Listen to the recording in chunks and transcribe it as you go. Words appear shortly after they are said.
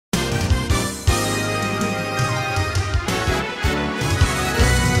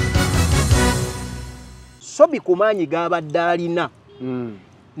Sobbi kumanyi gabadde alina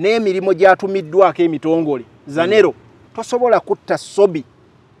n'emirimu gyatumiddwako emitongole Zanero tosobola kutta Sobbi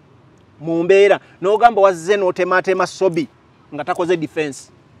mu mbeera n'ogamba wazze n'otematema Sobbi nga takoze defense.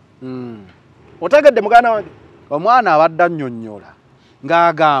 Otegedde mugana wange omwana abadde annyonnyola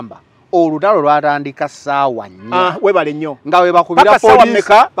ng'agamba olutalo lwatandika ssaawa 4 webale nnyo nga we bakubira poliisi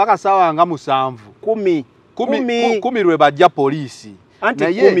paka ssaawa nga 7 10 lwe bajja poliisi anti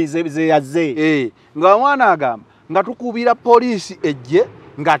 10 ze yazze nga omwana agamba nga tukubira poliisi ejje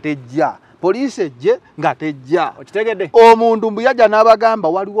nga tejja poliisi ejje nga tejja. Okitegedde omuntu mbu yajja n'abagamba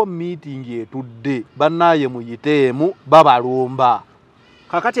waliwo meeting etudde bannaye muyiteemu babalumba.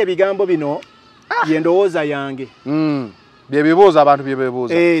 Kakati ebigambo bino yendowooza yange byebibuuza abantu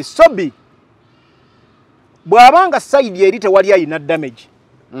byebibuuza. Sobbi bw'abanga side eri tewali ayina damage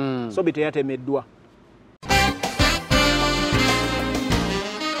Sobbi teyatemeddwa.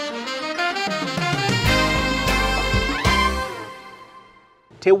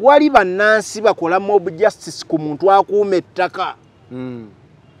 Tewali bannansi bakola mob justice ku muntu akuuma ettaka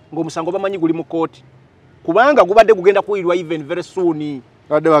ng'omusango bamanyi guli mu kooti kubanga gubadde gugenda kuwulirwa even very soon.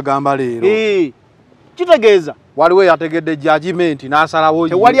 Badde bagamba leero kitegeeza waliwo yategedde judgment n'asalawo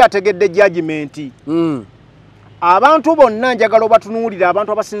tewali ategedde judgment. Abantu bonna njagala obatunuulira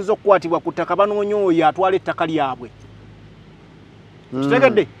abantu abasinza okukwatibwa ku ttaka banoonya oyo atwala ettaka lyabwe.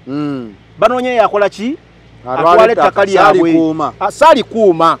 Kitegedde banoonya yakola ki atwala ettaka lyabwe asaali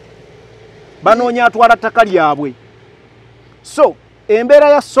kuuma banoonya atwala ttaka lyabwe. So embeera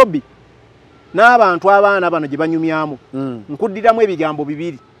ya Sobbi n'abantu abaana bano gye banyumyamu nkuddiramu ebigambo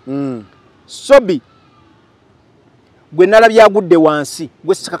bibiri. Sobbi gwe nalabye agudde wansi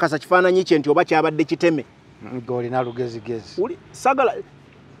gwe sikakasa kifaananyi kye nti oba kyabadde kiteme ng'olina lugezigezi sagala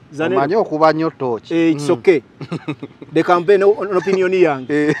Zanero omanyi okuba nnyo tooki. It's okay. The campaign opinion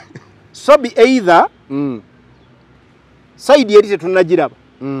yange Sobbi either side eri tetunnagiraba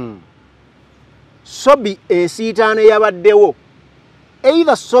Sobbi ensiitaano eyabaddewo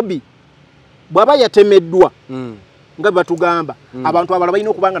either Sobbi bw'aba yatemeddwa nga batugamba abantu abalala balina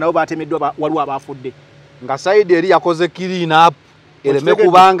okubanga nabo batemeddwa waliwo abaafudde nga side eri yakoze clean up ereme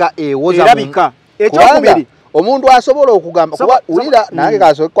kubanga ewoza erabika. Ekyokubiri omuntu asobola okugamba kuba ulira nange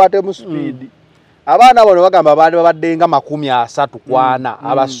kasokwate mu speed abaana bano bagamba baali babaddenga 30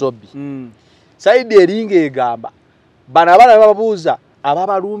 aba Sobbi side eri ng'egamba bana abaana bababuuza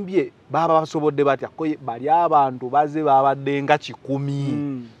ababalumbye baba basobodde batya bali abantu baze babaddenga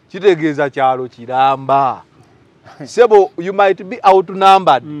 10 kitegeeza kyalo kiramba sebo you might be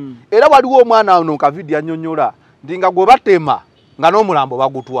outnumbered. Era waliwo omwana ono ka video annyonnyola ndi nga gwe batema nga n'omulambo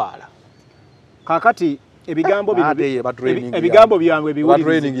bagutwala. Kakati ebigambo byange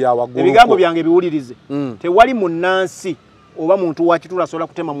biwulirize tewali munnansi oba muntu wakitula asobola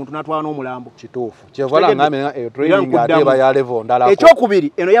kutema muntu n'atwala n'omulambo. Kituufu kyevala ngamenya training ateba ya level ndala.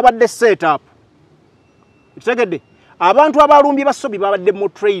 Ekyokubiri eno yabadde set up. Kitegedde abantu abalumbye ba Sobbi babadde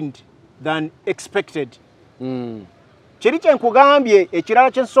more trained than expected. Kiri kyenkugambye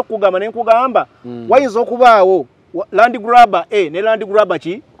ekirala kyensobola okugamba ne nkugamba wayinza okubaawo land grabber A ne land grabber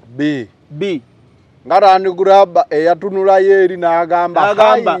ki B nga land grabber eyatunula yeri n'agamba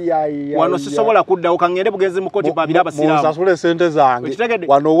wano sisobola kuddawo kangende bugenzi mu kooti babira abasiraamu musasule sente zange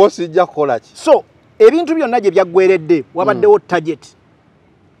wano wo sijja kukola ki. So ebintu byonna gye byaggweredde wabaddewo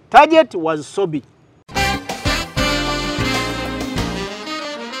target was Sobbi.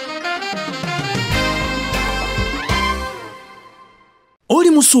 Oli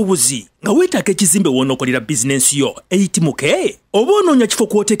musuubuzi nga weetaaga ekizimbe w'onookolera bizinensi yo eyitimuke oba onoonya kifo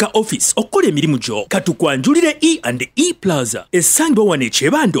kw'oteeka office okukola emirimu gyo katukwanjulire E&E Plaza essangibwa wano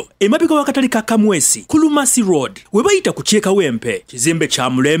ekyebando emabega w'akatale ka Kamwesi ku Lumasi Road we bayita ku Kyekawempe. Kizimbe kya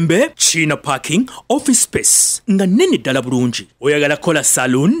mulembe kiina parking office space nga nnene ddala bulungi. Oyagala kola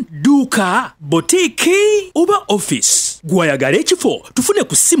saloon duuka boutique oba office gw'ayagala ekifo tufune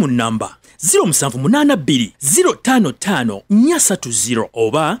ku simu namba 0782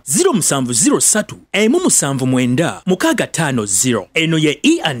 oba 0703 eno ye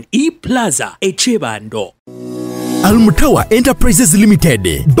E&E Plaza ekyebando. Almutawa Enterprises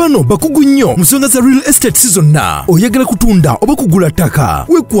Limited bano bakugu nnyo musonga za real estate zonna oyagala kutunda oba kugula ttaka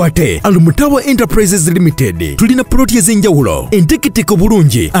wekwate Almutawa Enterprises Limited tulina ploti ez'enjawulo enteketeko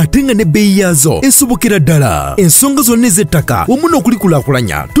bulungi ate nga ne bbeeyi yaazo esobokera ddala ensonga zonna ez'ettaka wamu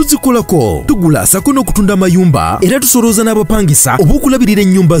n'okulikulaakulanya tuzikolako tugula sako n'okutunda amayumba era tusolooza n'abapangisa oba okulabirira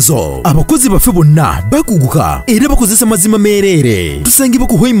ennyumba zo abakozi baffe bonna bakuguka era bakozesa mazima meereere tusangibwa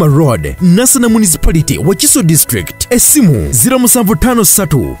ku Hoima Road Nasana Municipality Wakiso District Connect. Essimu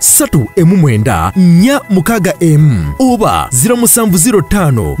 0753 3 4 oba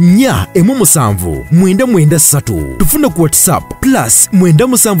 0705 4 973. Tufuna ku WhatsApp plus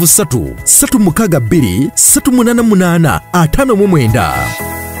 973 362 388 59.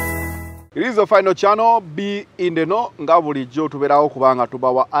 It is the final channel, Be in the Know, nga bulijjo tubeerawo kubanga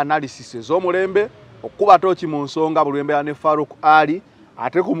tubawa analysis ez'omulembe okuba toki mu nsonga bulembe ne Farouk Ali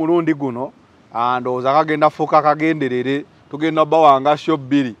ate ku mulundi guno ndowooza kagenda fuuka kagenderere tugenda bawanga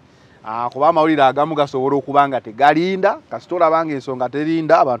Sobbi kuba amawulire agamu gasobola okuba nga tegalinda kasita olabanga ensonga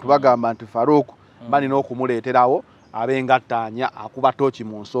terinda abantu bagamba nti Farouk balina okumuleeterawo abengattanya akuba toki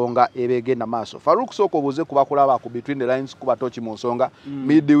mu nsonga ebegenda maaso. Farouk soko obuze kuba kulaba ku between the lines kuba toki mu nsonga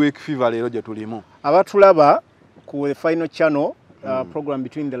midweek fever leero gye tulimu abatulaba ku the final channel program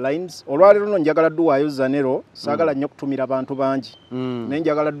between the lines olwaleero no njagala duwaayo zanero saagala nnyo kutumira abantu bangi naye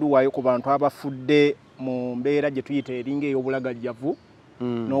njagala duwaayo ku bantu abafudde mu mbeera gye tuyita eringa ey'obulagajjavu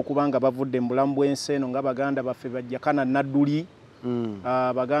n'okubanga bavudde mu bulamu bw'ensi eno nga baganda baffe bajja kana nadduli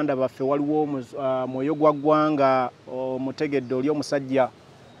baganda baffe waliwo mwoyo gwa ggwanga omutegedde oli omusajja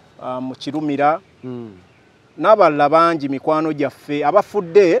mu kirumira n'abalala bangi mikwano gyaffe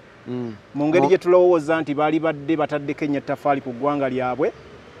abafudde mu ngeri gye tulowooza nti baali badde bataddeko ennyatafaali ku ggwanga lyabwe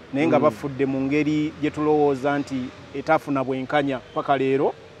naye nga bafudde mu ngeri gye tulowooza nti etafuna bwenkanya paka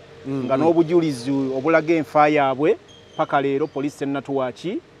leero nga n'obujulizi obulaga enfa yaabwe paka leero poliisi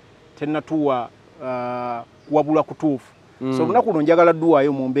tennatuwa kuwabula kutuufu. So lunaku luno njagala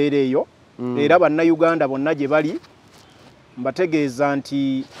dduwaayo mu mbeera eyo era bannayuganda bonna gye bali mbategeeza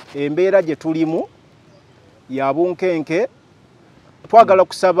nti embeera gye tulimu ya bunkenke. Twagala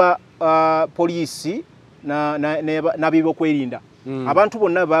kusaba poliisi n'ab'ebyokwerinda abantu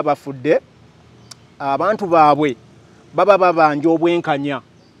bonna baba bafudde abantu baabwe baba babanja obwenkanya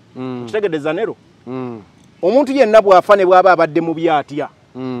kitegeddeza nero omuntu yenna bw'afa ne bw'aba abadde mu byatya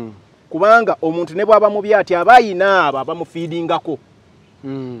kubanga omuntu ne bw'aba mu byatya aba ayina abo abamufiidingako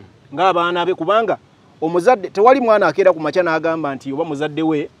ng'abaana be kubanga omuzadde tewali mwana akeera ku makya n'agamba nti oba muzadde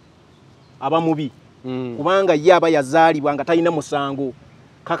we aba mubi kubanga ye aba yazaalibwa nga talina musango.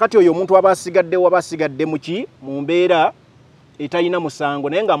 Kakati oyo omuntu aba asigadde mu mbeera etalina musango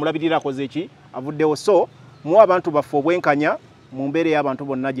naye ng'amulabirira akoze ki avuddewo. So mu abantu baffe obwenkanya mu mbeera y'abantu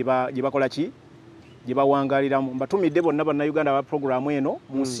bonna gye bakola ki gye bawangaliramu. Mbatumidde bonna bannayuganda aba programu eno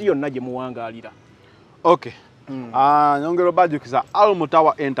mu nsi yonna gye muwangalira. Okay. Nyongero bajukiza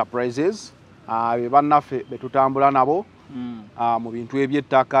Almutawa Enterprises be bannaffe betutambula nabo mu bintu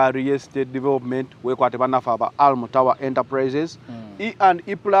eby'ettaka real estate development wekwate bannaffe aba Almutawa Enterprises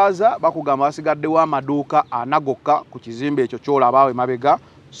E&E Plaza bakugamba basigaddewo amaduuka anagokka ku kizimbe ekyo kyolabaawo emabega.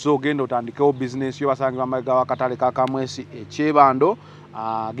 So genda otandikewo business yo basangibwa amabega w'akatale ka Kamwesi ekyebando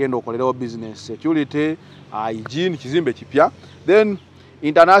genda okolerewo business security hygiene kizimbe kipya. Then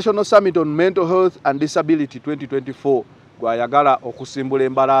International Summit on Mental Health and Disability 2024 gwayagala okusimbula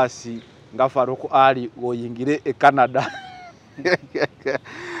embalaasi nga Farouk Ali oyingire e Canada.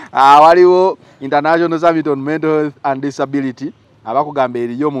 Waliwo International Summit on Mental Health and Disability abakugamba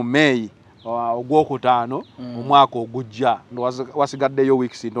eriyo mu May ogwokutaano omwaka ogujja ndo wasigaddeyo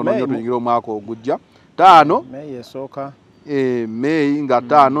weeks ntono nnyo tuyingire omwaka ogujja 5 May esooka May nga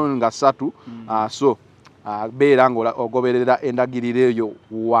 5 nga 3 so beera nga ogoberera endagiriro eyo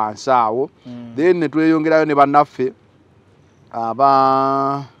wansi awo. Then ne tweyongerayo ne bannaffe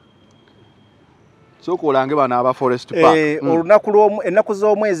aba sokolange bana aba Forest Park ennaku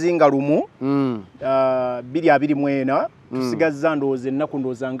z'omwezi nga lumu 224 tusigazza ndowooza ennaku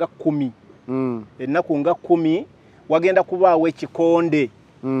ndowooza nga 10 ennaku nga 10 wagenda kubaawo ekikonde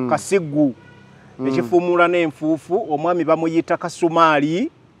Kasiggu ekifuumula n'enfuufu omwami bamuyita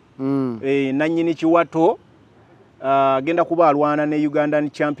Kasumaali nannyini kiwato agenda kuba alwana ne Ugandan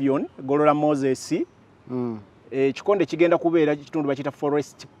champion Golola Moses. Kikonde kigenda kubeera kitundu bakita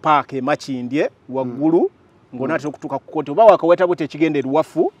Forest Park e Makindye waggulu ng'onaatera okutuuka ku kooti oba wakaweta bute ekigenda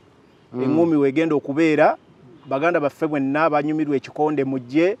eruwafu eŋŋumi wegenda okubeera. Baganda baffe bwenna banyumirwa ekikonde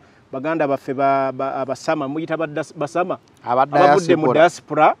mujje baganda baffe abasama muyita basama abavudde mu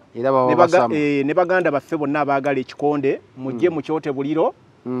diaspora ne baganda baffe bonna abaagala ekikonde mujje mu kyote buliro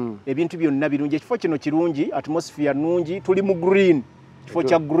ebintu byonna birungi. Ekifo kino kirungi atmosphere nungi tuli mu green kifo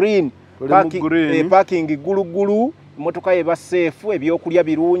kya green parking gulugulu emotoka eba safe ebyokulya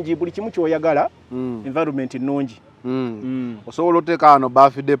birungi buli kimu kyoyagala environment nungi. Osobola oteeka wano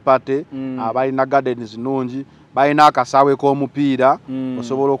birthday party abalina gardens nungi balina akasaawe k'omupiira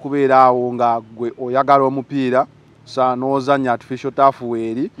osobola okubeera awo nga gwe oyagala omupiira n'ozannya artificial turf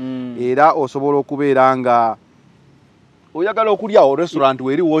weeri era osobola okubeera nga oyagala okulyawo restaurant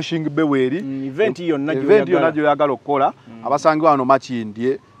weri washing bay weri event yonna gyoyagala okukola abasangibwa wano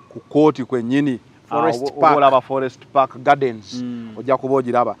Makindye ku kooti kwennyini olaba Forest Park Gardens ojja kuba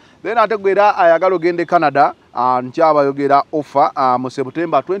ogiraba. Then ate gwera ayagala ogende Canada nkyabayogera offer mu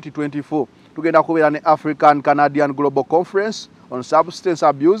September 2024 tugenda kubeera ne African Canadian Global Conference on Substance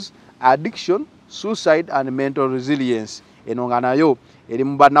Abuse, Addiction, Suicide and Mental Resilience. Eno nga nayo eri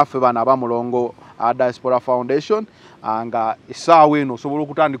mu bannaffe bano abamulongo Diaspora Foundation nga essaawa eno osobola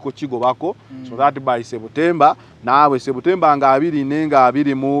okutandika okigobako so that by September naawe September nga 20 nga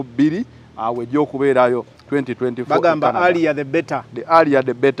 22 wejja okubeerayo 2024 bagamba earlier the better. The earlier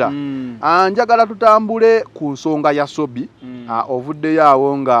the better. Njagala tutambule ku nsonga ya Sobbi ovuddeyo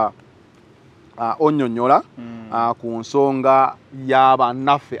awo nga onyonyola ku nsonga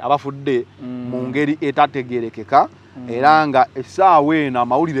y'abannaffe abafudde mu ngeri etategerekeka era nga essaawa eno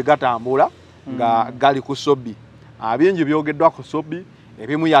amawulire gatambula nga gali ku Sobbi. Bingi byogeddwa ku Sobbi,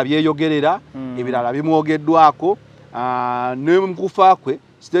 ebimu yabyeyogerera ebirala bimwogeddwako ne mukufa kwe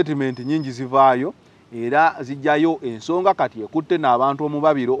statement nyingi zivaayo era zijjayo ensonga kati ekutte n'abantu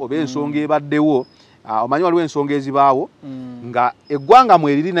omubabiro oba ensonga ebaddewo omanyi waliwo ensonga ezibaawo nga eggwanga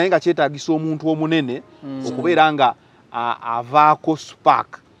mweriri naye nga kyetaagisa omuntu omunene okubeera nga avaako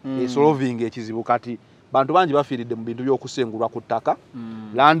spark esolving ekizibu. Kati bantu bangi bafiiridde mu bintu by'okusengulwa ku ttaka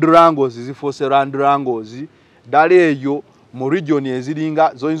land wrangles zifuuse land wrangles ddala eyo mu region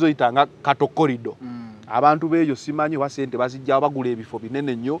eziringa zoyinza oyitanga Kato corridor abantu beeyo simanyi wa sente bazijja bagula ebifo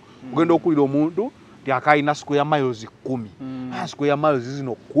binene nnyo ogenda okulira omuntu tyakayina square miles 10 square miles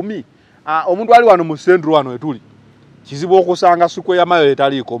zino 10 omuntu ali wano mu central wano etuli kizibu okusanga square mile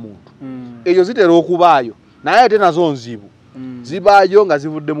etaliiko muntu eyo zitera okubaayo naye ate nazo nzibu zibaayo nga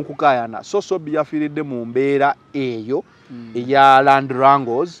zivudde mu kukaayana. So Sobbi yafiiridde mu mbeera eyo eya land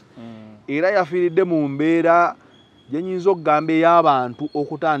wrangles era yafiiridde mu mbeera gyenyinza okugamba ey'abantu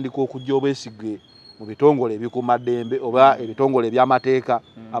okutandika okujja obwesige mu bitongole ebikuumaddembe oba ebitongole eby'amateeka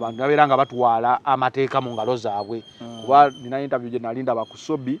abantu babeera nga batwala amateeka mu ngalo zaabwe. Kuba nina interview gye nali ndaba ku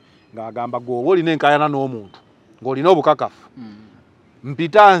Sobbi ng'agamba gwoba olina enkaayana n'omuntu ng'olina obukakafu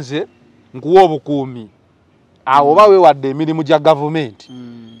mpita nze nkuwa obukuumi awo oba weewadde emirimu gya gavumenti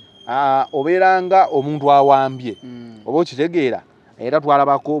obeeranga omuntu awambye oba okitegeera. Era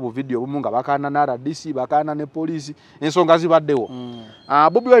twalabako obuvidiyo obumu nga bakaana na RDC bakaana ne poliisi ensonga zibaddewo.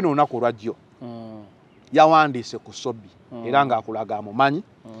 Bobi Wine olunaku olwajjo yawandiise ku Sobbi era ng'akulaga amumanyi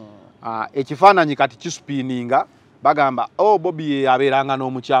ekifaananyi kati kisupiininga bagamba Bobi ye abeeranga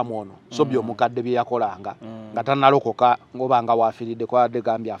n'omukyamu ono Sobbi omukadde bye yakolanga nga tannalokoka ngoba nga waafiiridde kwadde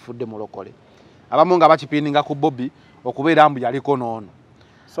gambye afudde mulokole abamu nga bakipiininga ku Bobi okubeera mbu yaliko n'ono.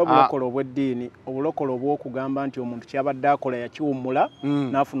 So obulokole obw'eddiini obulokole obw'okugamba nti omuntu kyabadde akola yakiwummula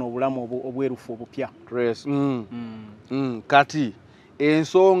n'afuna obulamu obwerufu obupya. Kati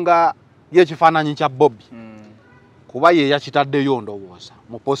ensonga y'ekifaananyi kya Bobi kuba ye yakitaddeyo ndowooza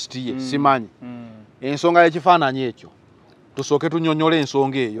mu positi ye simanyi ensonga y'ekifaananyi ekyo tusooke tunyonyola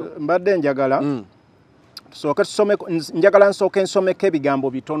ensonga eyo. Mbadde njagala tusooke njagala nsooke nsomeko ebigambo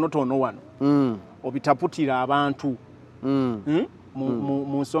bitonotono wano obitaputira abantu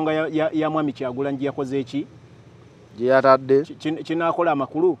mu nsonga ya mwami Kyagulanyi yakoze eki gye yatadde kinaakola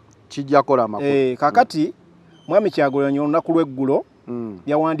amakulu kijja kola amakulu. Kakati mwami Kyagulanyi olunaku lw'eggulo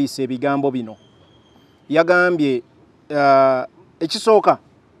yawandiise ebigambo bino. Yagambye ekisooka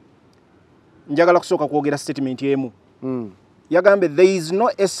njagala kusooka kwogera statement emu. Yagambye there is no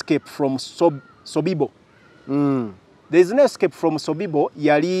escape from Sobibo. There is no escape from Sobibo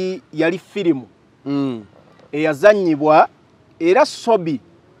yali firimu eyazannyibwa era Sobbi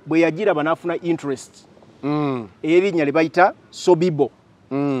bwe yagiraba n'afuna interest erinnya lye bayita Sobibo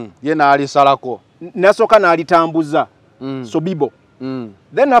ye n'alisalako nasooka n'alitambuza Sobibo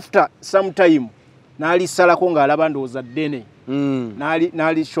then after some time n'alisalako ng'alaba ndowooza ddene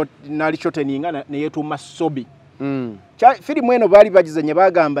n'alishoteninga ne yeetuuma Sobbi. Firimu eno baali bagizanye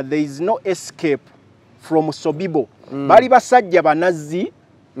bagamba there is no escape from Sobibo. Baali basajja banazzi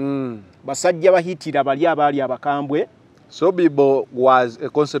basajja bahitira bali abaali abakambwe. Sobibo was a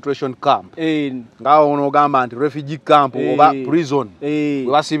concentration camp. Ngawo onogamba nti refugee camp oba prison.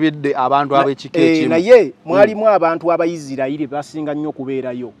 Basibidde abantu ab'ekika ekimu. Naye mwalimu abantu Abayisirayiri basinga nnyo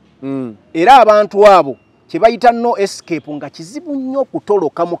okubeerayo. Era abantu abo kye bayita no escape nga kizibu nnyo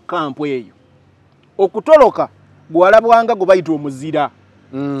okutoloka mu kampu eyo. Okutoloka gwalabwanga gwe bayita omuzira.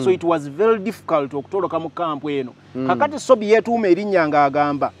 So it was very difficult okutoloka mu kampu eno. Kakati Sobbi yeetuuma erinnya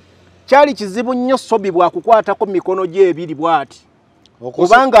ng'agamba kyali kizibu nnyo Sobbi bwakukwatako mikono gye ebiri bw'ati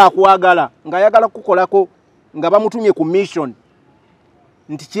kubanga akwagala ng'ayagala kukolako nga bamutumye ku mission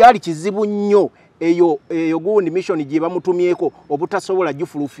nti kyali kizibu nnyo eyo gundi mission gye bamutumyeko obutasobola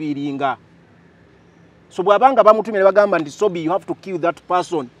jufulufiringa. So bwabanga bamutumye bagamba nti Sobbi you have to kill that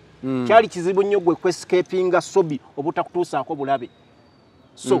person. Kyali kizibu nnyo gwe escapinga Sobbi obutakutuusaako bulabe.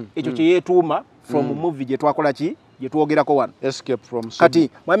 So ekyo kye yeetuuma from movie gye twakola ki gye twogerako wano. Escape from Sobbi. Kati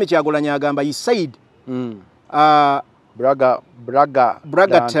mwami Kyagulanyi agamba he said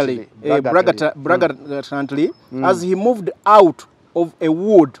bragantly as he moved out of a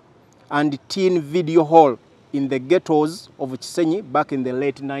wood and teen video hall in the ghettos of Kisenyi back in the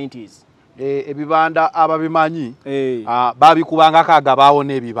late 90s. Ebibanda ababimanyi babikubanga kaga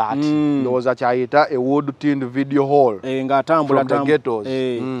baawona ebibaati ndowooza kyayita a wood teen video hall ng'atambula from the ghettos.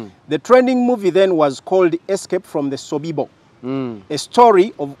 The trending movie then was called Escape from the Sobibor, a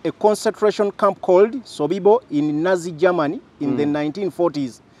story of a concentration camp called Sobibor in Nazi Germany in the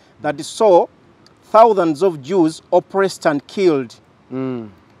 1940s that saw thousands of Jews oppressed and killed.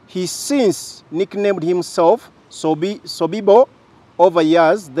 He since nicknamed himself Sobibor over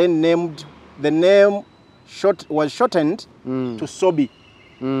years, then the name was shortened to Sobbi.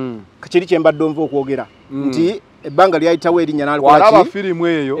 Kachiri kyembadde onva okwogera nti ebbanga lyayitawo erinnya n'alikola firimu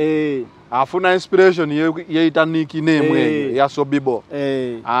eyo afuna inspiration yeeyita nickname eyo ya Sobibor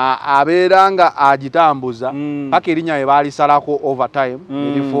abeera nga agitambuza paka erinnya we baalisalako over time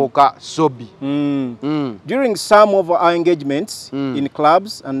erifuuka Sobbi. During some of our engagements in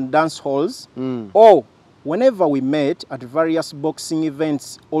clubs and dance halls, whenever we met at various boxing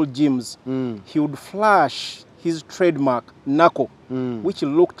events or gyms, he would flash his trademark knuckle, which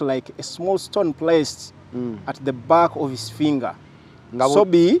looked like a small stone placed at the back of his finger.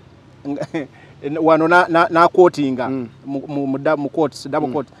 Sobbi wano na quotinga mu quotes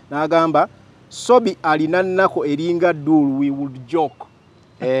double quote n'agamba Sobbi alina knuckle eringa dduulu, we would joke.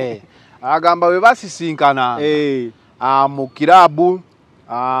 Agamba we basisinkana mu kirabu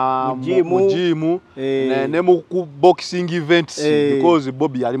mujimu ne mu boxing events because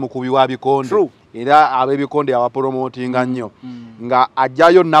Bobi ali mu kubiwa bikonde era abebikonde abapromotinga nnyo nga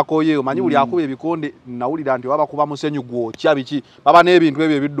ajjayo nako ye omanyi buli akuba ebikonde nawulira nti waba kuba musenyu gwo kyabiki baba n'ebintu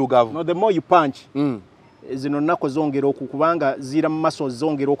ebyo ebiddugavu. No, the more you punch zino nako zongera okukubanga zira mu maso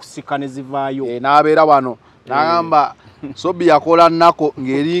zongera okusika ne zivaayo n'abeera wano n'agamba Sobbi yakola nako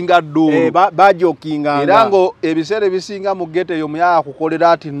ngeringa dduulu bajokinganga era ngo ebiseera ebisinga mu gete eyo muyaga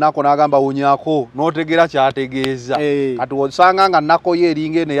kukolera ati nako n'agamba wunyako n'otegera kyategeeza kati osanga nga nako ye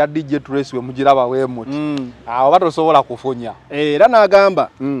eringa eno eya DJ Trace we mugiraba we muti awo batosobola kufunya era n'agamba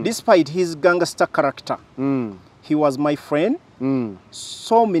despite his gangster character he was my friend for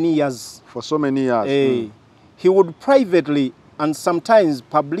so many years. He would privately and sometimes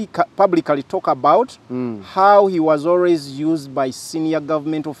publicly talk about how he was always used by senior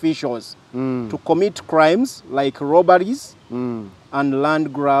government officials to commit crimes like robberies and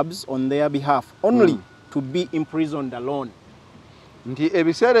land grabs on their behalf, only to be imprisoned alone. Nti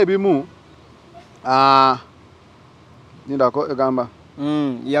ebiseera ebimu nindako egamba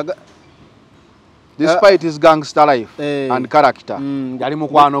despite his gangster life and character yali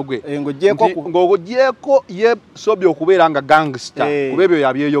mukwano gwe ng'ogyeko ye Sobbi okubeera nga gangster kuba ebyo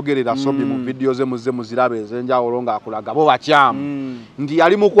yabyeyogerera Sobbi mu video ze muze muzirabe ez'enjawulo ng'akulaga bo bakyamu nti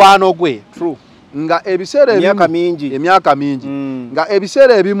yali mukwano gwe nga ebiseera emyaka mingi nga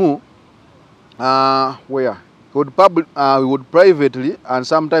ebiseera ebimu where he would privately and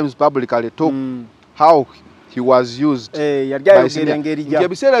sometimes publicly talk how he was used by senior.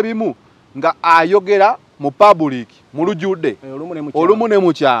 Ebiseera ebimu nga ayogera mu public mu lujjudde olumu ne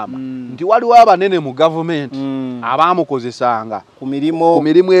mu kyama nti waliwo abanene mu government abaamukozesanga ku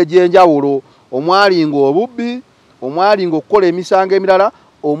mirimu egy'enjawulo, omwalinga obubbi, omwalinga okukola emisango emirala,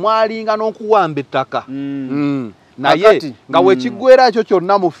 omwalinga n'okuwamba ettaka naye nga wekiggwera ekyo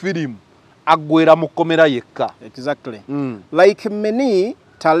kyonna mu firimu aggwera mu kkomera yekka. Exactly. Like many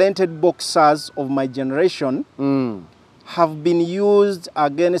talented boxers of my generation have been used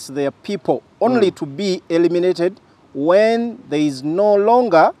against their people only to be eliminated when they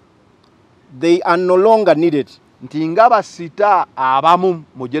are no longer needed. Nti nga basita abamu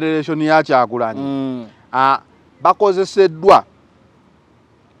mu generation ya Kyagulanyi bakozeseddwa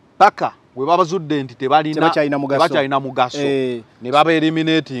paka we babazudde nti tebakyalina mugaso ne baba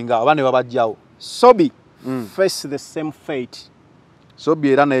eliminatinga oba ne babajjawo. Sobbi faced the same fate. Sobbi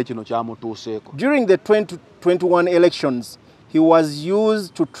era naye kino kyamutuuseeko. During the 2021 elections, he was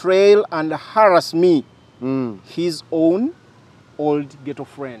used to trail and harass me, his own old ghetto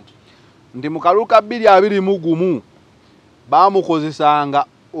friend. Nti mu kaluka 2021 baamukozesanga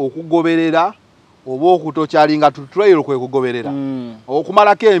okugoberera oba okutokyalinga tutrail kwe kugoberera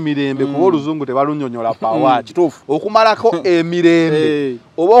okumalako emirembe kuba oluzungu tebalunyonyola pawadi okumalako emirembe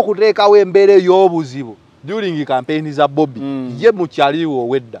oba okuteekawo embeera ey'obuzibu during campaign za Bobi ye mukyaliwo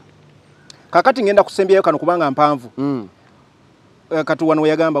owedda kakati ngenda kusembyayo kano kubanga mpanvu kati wano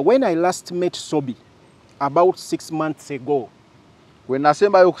yagamba when I last met Sobbi about 6 months ago when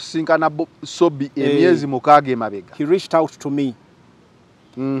nasembayo okusinkana Sobbi emyezi mukaaga emabega he reached out to me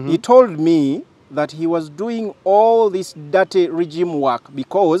he told me that he was doing all this dirty regime work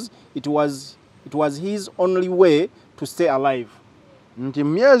because it was his only way to stay alive. Nti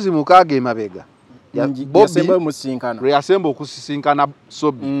myezi mukaaga emabega Bobi yasemba okusisinkana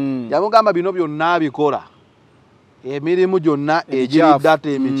Sobbi yamugamba bino byonna abikola emirimu gyonna egiri data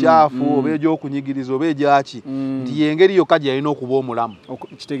emikyafu oba egy'okunyigiriza oba egyaki nti yengeri yokka gyalina okuba omulamu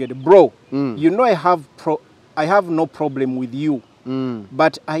kitegedde bro you know I have no problem with you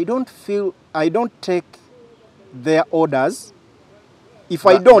but I don't take their orders. If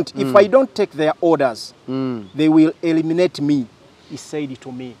I don't take their orders, they will eliminate me. He said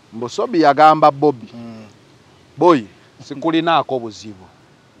to me. Sobbi yagamba Bobi. Boy, sikulinaako buzibu.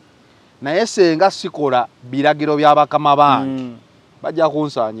 Naye senga sikola biragiro by'abakama bange. Bajja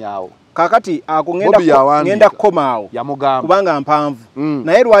kunsaanyaawo. Kakati ako ngenda komaawo yamugamba kubanga mpanvu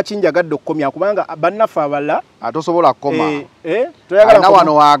naye lwaki njagadde okukomya kubanga bannaffe abala atosobola kukoma toyagala na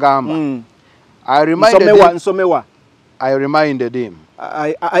wano wagamba I reminded him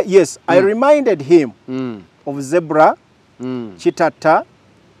I reminded him of Zebra Chitata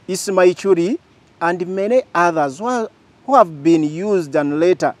Ismaichuri and many others who have been used and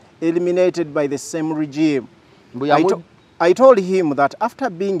later eliminated by the same regime. I told him that after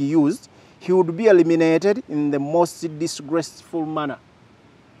being used, he would be eliminated in the most disgraceful manner.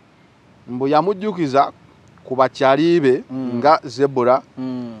 Mbu yamujjukiza ku bakyalibe nga Zebra,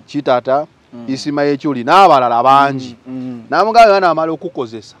 Chitata, Ismaichuri n'abalala bangi. N'amugamba n'amala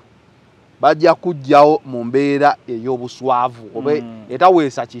okukozesa. Bajja kujjawo mu mbeera ey'obuswavu oba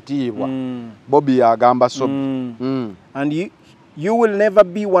etaweesa kitiibwa. Bobi yagamba Sobbi. And you will never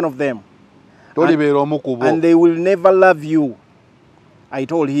be one of them. And they will never love you. I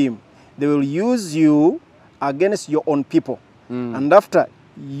told him they will use you against your own people. And after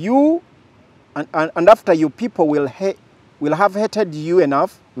you and after your people will have hated you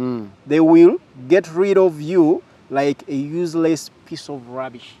enough, they will get rid of you like a useless piece of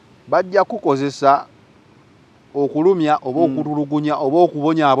rubbish. Bajja kukozesa okulumya oba okutulugunya oba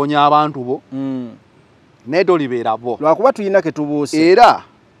okubonyaabonya abantu bo naye tolibeera bo lwakuba tulina ke tubuuse era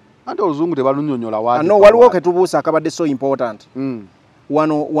ate oluzungu tebalunyonyola waati no waliwo ke tubuuse akabadde so important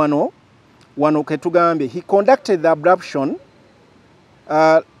wano ke tugambye he conducted the abduction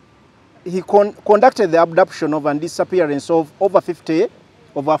conducted the abduction of and disappearance of over 50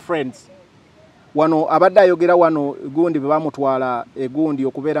 of our friends. Wano abadde ayogera wano gundi bwe bamutwala egundi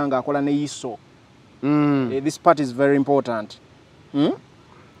okubeera ng'akola ne iso. This part is very important.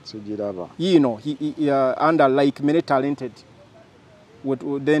 Sijiraba. You know, he under like many talented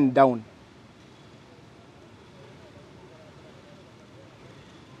would then down.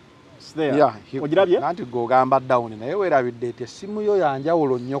 It's there. Yeah, nanti gogamba down naye weerabidde eti essimu yo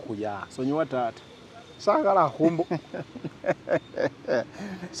yanjawulo nnyo kuya. Sonyiwa taata. Sagala humbo.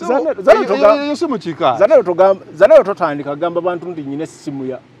 Zana totandika gamba bantu ndi nyine simu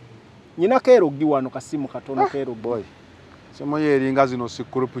ya. Nyina kero ggi wano kasimu katono kero boy. Simu ye eringa zino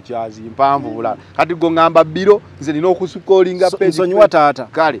sikurupu kyazi mpamvu bulala. Kati gongamba biro nze nina okusukolinga page. Sonyiwa taata.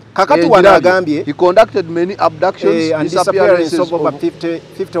 Kale. Kakati wana agambye. He conducted many abductions and disappearances of over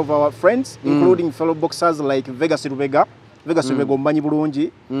 50 of our friends, including fellow boxers like Vegas Rubega omumanyi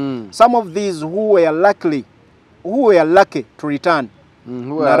bulungi. Some of these who were lucky to return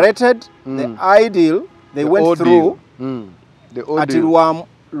narrated the ideal they went through at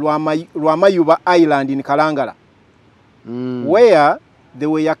Lwamayuba Island in Kalangala, where they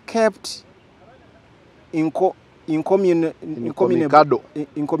were kept incommunicado,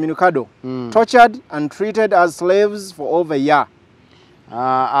 tortured and treated as slaves for over a year.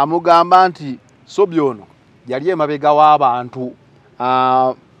 Amugamba nti Sobbi ono yali emabega w'abantu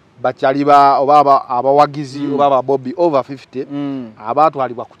bakyaliba oba abawagizi oba aba Bobi over 50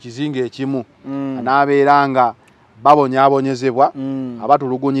 abaatwalibwa ku kizinga ekimu n'abeeranga babonyaabonyezebwa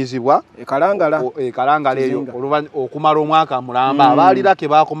abatulugunyizibwa ekalangala eyo okumala omwaka mulamba abaalirake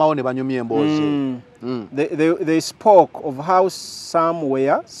baakomawo ne banyumya emboozi. They spoke of how some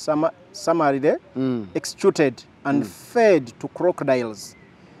were summarily executed and fed to crocodiles.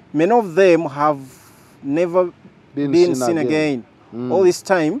 Many of them have never been seen again. All this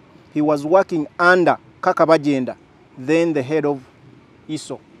time, he was working under Kakabajenda, then the head of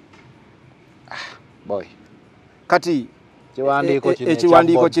ISO. boy kati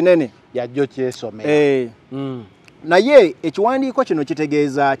ekiwandiiko kinene yajjo kyesomera naye ekiwandiiko kino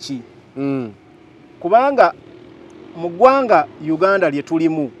kitegeeza ki kubanga mu ggwanga Uganda lye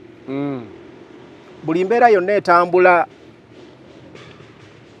tulimu buli mbeera yonna etambula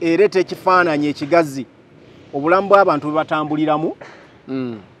ereeta ekifaananyi ekigazi obulamu bw'abantu bwe batambuliramu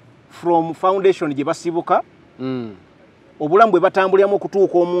from foundation gye basibuka obulamu bwe batambuliramu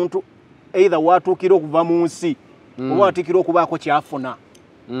okutuuka omuntu either watuukira okuva mu nsi oba watuukira okubaako kyafuna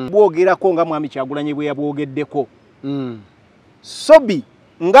bwogerako nga mwami Kyagulanyi bwe yabwogeddeko Sobbi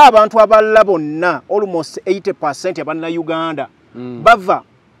ng'abantu abalala bonna almost 80% abanna-Uganda bava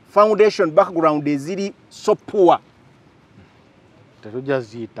foundation background eziri so poor. Tetujja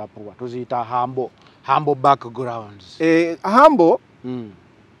ziyita poor, tuziyita humble backgrounds. Humble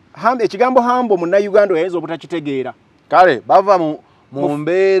ekigambo humble munna-Uganda oyinza obutakitegeera. Kale bava mu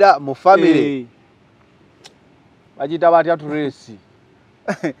mbeera mu family bagiyita batya trace.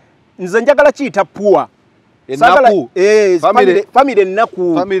 Nze njagala kiyita poor. Enaku family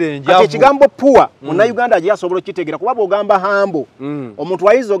enaku kati ekigambo poor munna-Uganda agiyasobola okitegeera kuba bw'ogamba humble omuntu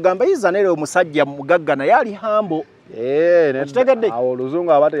ayinza ogamba yiza nere omusajja mugagga naye ali humble. Awo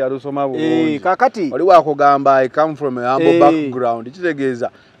oluzungu aba teyalusoma bulungi. Kakati oli wakugamba I come from a humble background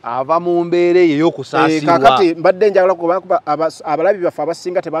kitegeeza ava mu mbeera eyo ey'okusaasibwa. Kakati mbadde njagala kuba abalabi baffe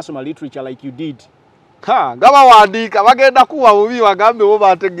abasinga tebasoma literature like you did. Nga bawandiika bagenda kuwa bubi bagambe bo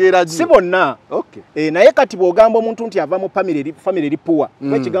bategeera gi. Si bonna. Okay. Naye kati bw'ogamba omuntu nti ava mu family eri poor.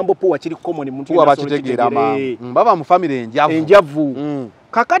 Ekigambo poor kiri common muntu yenna bakitegeera baba mu family enjavu.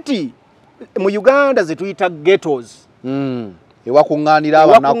 Kakati mu Uganda ze tuyita ghettos.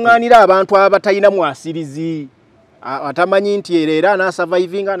 Ewakuŋŋaanira abantu abatalina mwasirizi. Atamanyi nti era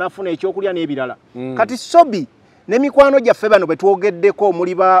n'asurvivinga n'afuna ekyokulya n'ebirala. Kati Sobbi ne mikwano gyaffe bano bwe twogeddeko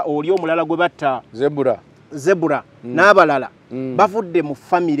omuliba oli omulala gwe batta Zebura n'abalala bavudde mu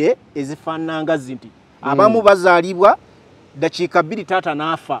famire ezifaananga nti abamu bazaalibwa dakiika 2 taata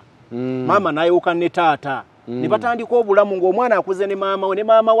n'afa maama n'ayewuka ne taata ne batandika obulamu ng'omwana akuze ne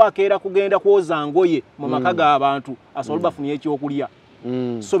maama we akeera kugenda kwoza ngoye mu maka g'abantu asobole bafunye ekyokulya.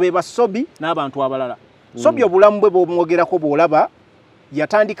 So be ba Sobbi n'abantu abalala. Sobbi obulamu bwe bw'omwogerako bw'olaba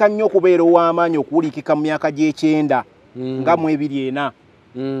yatandika nnyo okubeera ow'amaanyi okuwulikika mu myaka gy'ekyenda nga mu 24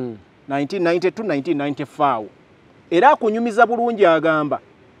 1992-1994 era akunyumiza bulungi agamba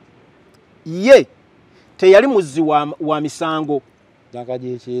ye teyali muzzi wa misango. Myaka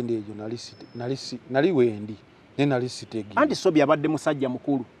gy'ekyenda egyo nali wendi ne nali sitegi anti Sobbi abadde musajja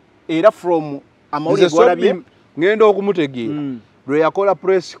mukulu era from amawulire gwalabye ngenda okumutegeera lwe yakola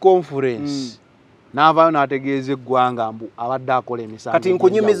press conference n'avaayo n'ategeeza eggwanga mbu abadde akola emisango. Kati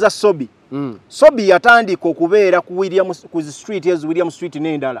nkunyumiza Sobbi. Sobbi yatandika okubeera ku street ezo William Street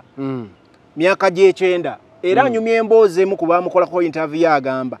n'endala myaka gy'ekyenda era anyumya emboozi emu ku baamukolako interview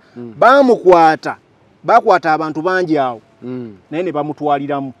agamba bakwata abantu bangi awo naye ne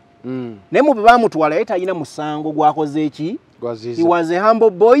bamutwaliramu naye mu bwe baamutwala ye talina musango gwakoze eki. He was a humble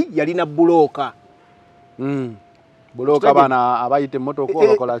boy yalina bulooka. Bulooka bana abayite motoka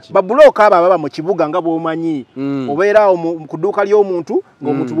bakola ki? Babulooka abo baba mu kibuga nga bw'omanyi obeera awo ku dduuka ly'omuntu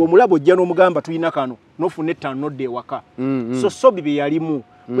ng'omuntu bw'omulaba ojja n'omugamba tulina kano n'ofuna ettaano n'odda ewaka. So Sobbi bye yalimu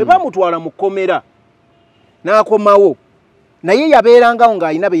bwe baamutwala mu kkomera n'akomawo naye yabeerangawo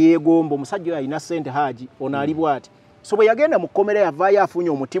ng'alina be yeegomba omusajja oyo alina ssente Haaji ono ali bw'ati. So bwe yagenda mu kkomera yavaayo afunye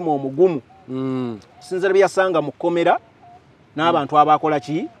omutima omugumu sinzira bye yasanga mu kkomera n'abantu abakola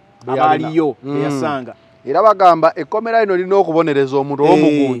ki abaaliyo be yasanga. Era bagamba ekkomera lino lina okubonereza omuntu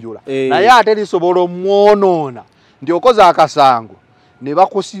omugunjula naye ate lisobola omwonoona nti okoze akasango ne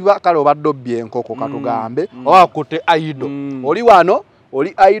bakusiba kale obadde obbye enkoko katugambe oba akutte aido oli wano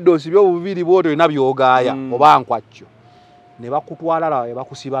oli aido osibye obubiri bw'otyo olina by'ogaaya oba nkwakyo ne bakutwala lawa ne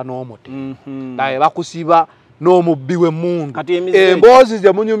bakusiba n'omuti ne bakusiba n'omubbi w'emmundu emboozi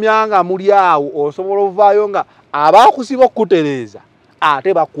ze munyumyanga muli awo osobola ovaayo nga abaakusiba okutereeza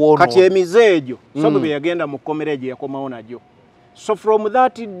ate bakwono. Kati emize egyo Sobbi bwe yagenda mu kkomera egyo yakomawo nagyo. So from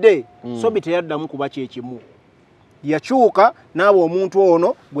that day Sobbi teyaddamu kuba kyekimu yakyuka n'aba omuntu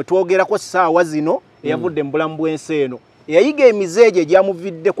ono gwe twogerako ssaawa zino eyavudde mu bulamu bw'ensi eno eyayiga emize egyo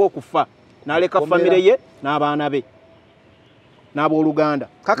egyamuviddeko okufa n'aleka famire ye n'abaana be n'abooluganda.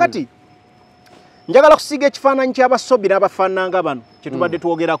 Kakati njagala kusiiga ekifaananyi ky'abasobbi n'abafaananga bano kye tubadde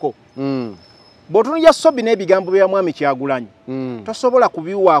twogerako. Bw'otunulira Sobbi n'ebigambo bya mwami Kyagulanyi tosobola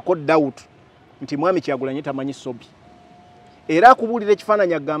kubiwaako doubt nti mwami Kyagulanyi tamanyi Sobbi era akubuulira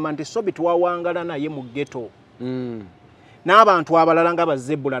ekifaananyi agamba nti Sobbi twawangala naye mu ghetto n'abantu abalala nga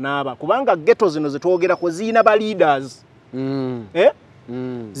Bazebula n'aba kubanga ghetto zino ze twogerako ziyina ba leaders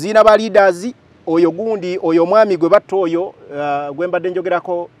ziyina ba leaders oyo gundi oyo mwami gwe batto oyo gwembadde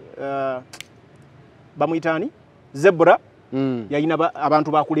njogerako bamuyitani Zebra yalina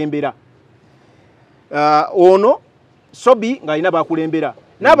abantu bakulembera ono Sobbi nga alina bakulembera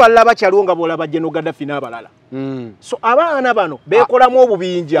n'abalala bakyaliwo nga boolaba General Gaddafi n'abalala so abaana bano beekolamu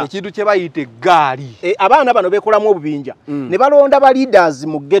obubinja ekintu kye bayita eggaali abaana bano beekolamu obubinja ne balonda ba leaders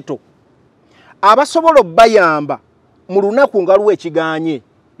mu ghetto abasobola obbayamba mu lunaku nga luwa ekiganye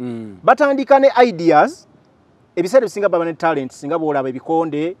batandika ne ideas ebiseera bisinga baba ne talent singa boolaba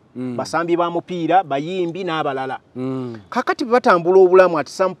ebikonde basambi ba mupiira bayimbi n'abalala kakati batambula obulamu at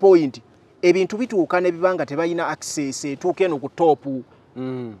some point ebintu bituuka ne bibanga tebalina access etuuke no ku top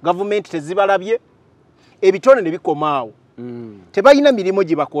government tezibalabye ebitone ne bikomaawo tebalina mirimu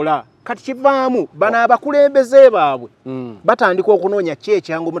gye bakola kati kivaamu bana abakulembeze baabwe batandika okunoonya ki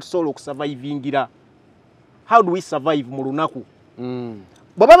ekyangu mutusobola okusurvivingira how do we survive mu lunaku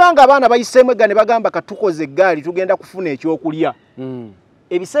bwe babanga abaana bayiseemu egga ne bagamba katukoze eggaali tugenda kufuna ekyokulya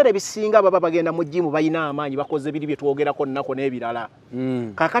ebiseera ebisinga baba bagenda mu jimu balina amaanyi bakoze biri bye twogerako nnako n'ebirala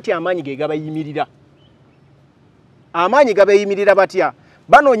kakati amaanyi ge gabayimirira amaanyi gabayimirira batya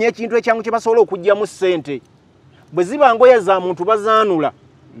banoonya ekintu ekyangu kye basobola okugyamu ssente bwe ziba ngoye za muntu bazaanula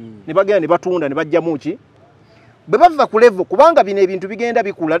ne bagenda ne batunda ne bajjamu ki bwe bava ku level kubanga bino ebintu bigenda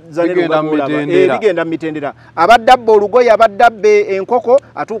bikula bigenda mitendera abadde abba olugoye abadde abbe enkoko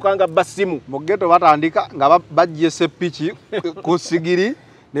atuukanga basimu mu ghetto batandika nga bajjese piki ku sigiri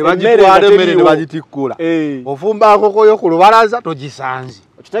ne bagitwala emmere ne bagitikkula ofumba nkoko yo ku lubalaza togisanze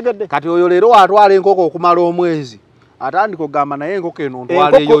okitegedde kati oyo leero watwala enkoko okumala omwezi atandika ogamba naye enkoko eno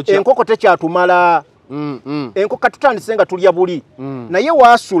ntwaleyo kya enkoko tekyatumala enkoko tutandise nga tulya buli naye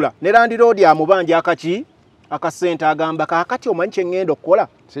waasula ne landiroodi amubanja akaki akasente agamba kakati omanyi kye ngenda okukola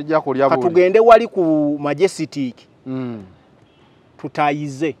sijja kulya buli katugende wali ku majestic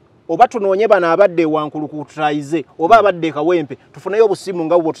tutayize oba tunoonye bano abadde wankulu ku tutayize oba abadde kawempe tufuneyo obusimu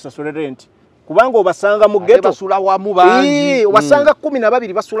nga bwo tusasule rent kubanga obasanga mu ghetto basula wamu bangi obasanga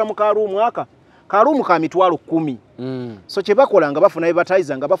 12 basula mu kaarumu kaarumu ka mitwalo 10 so kye bakola nga bafuna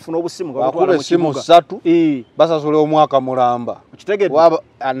advertiser nga bafuna obusimu nga batwala mu simu 3 basasule omwaka mulamba ukitegedde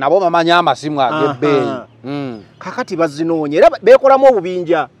nabo bamanya amasimu ag'ebbeeyi kakati bazinoonye era beekolamu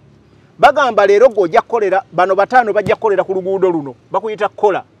obubinja bagamba leero gojja kukolera bano bataano bajja kukolera ku luguudo luno bakuyita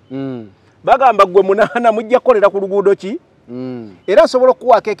kola bagamba gwe 8 mujja kukolera ku luguudo ki era nsobola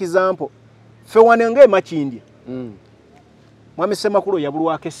okuwaako ekizampo ffe wanenge emakindye mwami Ssemakulu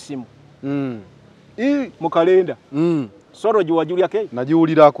yabulwako essimu mu kalenda soro gye wajulyako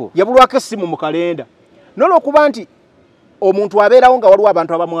nagiwulirako yabulwako essimu mu kalenda n'olwokuba nti omuntu abeerawo nga waliwo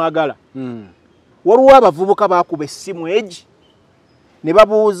abantu abamwagala waliwo abavubuka bakuba essimu egi ne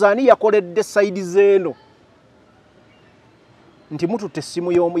babuuza ani yakoledde sayidi zeeno nti mututte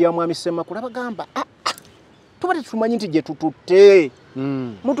essimu ya mwami Ssemakulu abagamba tuba tetumanyi nti gye tututte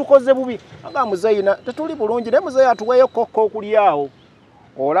mutukoze bubi aga muzayina tetuli bulungi naye muzayi atuweeyo kokko okulyawo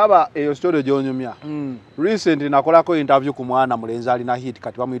olaba eyo story gyonyumya recently nakolako interview ku mwana mulenzi alina hit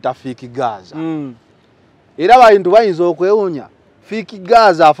kati bamuyita Fiki Gaza era bayintu bayinza okwewunya Fiki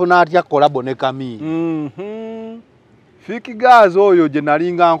Gaza afuna atya kolabo ne Kamili Fiki Gaza oyo gye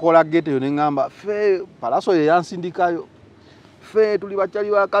nalinga nkola gete yo ne ngamba fe palaso ye yansindikayo fe tuli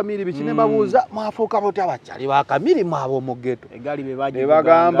bakyali ba Kamili bikine babuuza mwafuuka botya bakyali ba Kamili mwabo mu ghetto egali be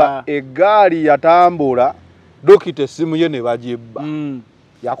bagamba egali yatambula dokita essimu ye ne bagibba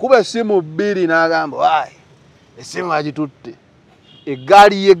yakuba essimu 2 n'agamba wayi essimu agitutte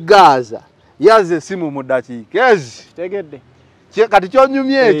egali ye Gaza yaze essimu mu dakiika ezi tegedde kati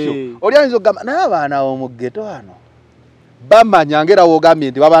kyonyumya ekyo oli ayinza okugamba naye abaana mu ghetto wano bamanya ngera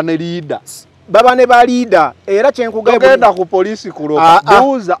wogambye nti baba ne leaders baba ne ba leader era kyenkugamba genda ku polisi kuloka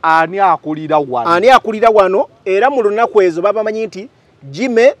buuza ani akulira wano era mu lunaku ezo babamanyi nti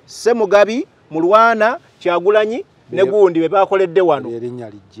Jime Ssemugabi Mulwana Kyagulanyi ne gundi be bakoledde wano erinnya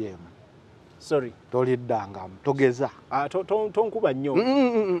lijjeemu sorry toliddangamu togeza tonkuba nnyo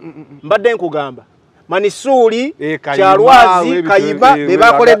mbadde nkugamba Manisuli Kyalwazi Kayiba be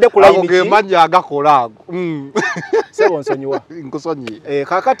bakoledde ku line ki manja agakola ago sebo nsonyiwa nkusonyi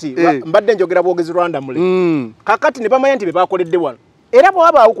kakati mbadde njogera bwogezi Rwanda mule kakati ne bamanya nti be bakoledde wano era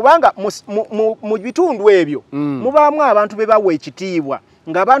bwabaawo kubanga mu bitundu ebyo mubaamu abantu be bawa ekitiibwa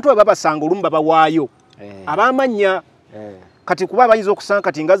ng'abantu abo babasanga olumu babawaayo abamanya kati kuba bayinza okusanga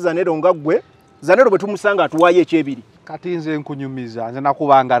kati nga Zanero nga ggwe Zanero bwe tumusanga atuwaayo ekyebiri kati nze nkunyumiza nze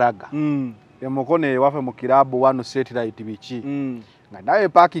nakubangaraga emukone wafe mu kirabu wano satellite biki nga nawe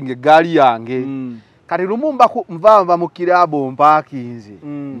parking egaali yange kati lumu nva mu kirabu mpakinze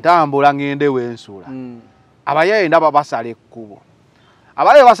ntambula ngende wensula abayaye ndaba basala ekkubo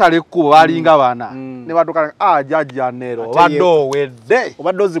abale basala ekkubo balinga bana ne batuka jajja nero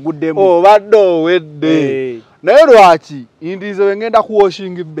obadde oziguddemu obadde owedde naye lwaki indizo wengenda ku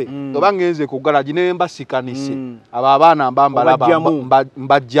washing bay oba ngenze ku garage ne mbasikanise abo abaana mbambala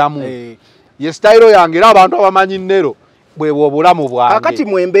mbajjamu ye style yange era abantu abamanyi nero bwebwo obulamu bwange kakati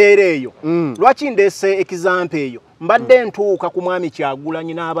mu embeera eyo lwaki ndese example eyo mbadde ntuuka ku mwami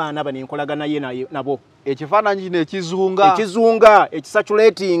Kyagulanyi n'abaana bane nkolagana ye nabo ekifaananyi kino ekizunga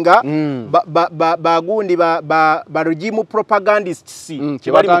ekisatulatinga bagundi ba regime propagandists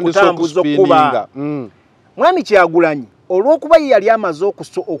kibali mu kutambuza okuba mwami Kyagulanyi olw'okuba yali amaze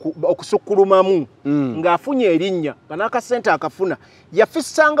okusukulumamu ng'afunye erinnya banakasente akafuna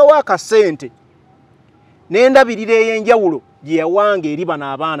yafisangawo akasente n'endabirira ey'enjawulo gye yawanga eri bano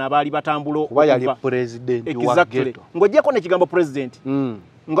abaana abaali batambula kuba yali president wa ghetto ng'ojjako n'ekigambo president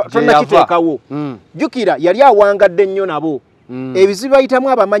tonnakiteekawo jjukira yali awangadde nnyo nabo ebizibu bayitamu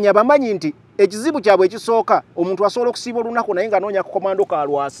abamanyi nti ekizibu kyabwe ekisooka omuntu asobola okusiiba olunaku naye ng'anoonya ku komando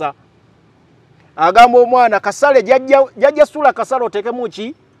kalwasa agamba omwana kasale jajja sula kasale otekemu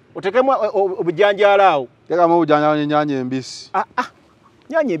ki otekemu obujanjaala awo teekamu obujanjaala n'ennyanya embisi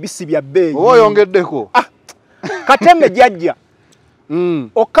nyanya ebisi bya bbeeyi oba oyongeddeko kateme jajja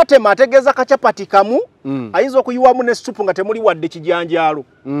okatema ategeeza kachapati kamu ayinza okuyiwamu ne supu nga temuli wadde kijanjaalo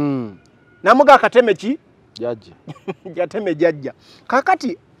namuga kateme ki jajja jateme jajja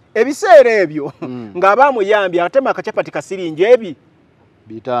kakati ebiseera ebyo ng'abaamuyambye atema akachapati kasiringi ebi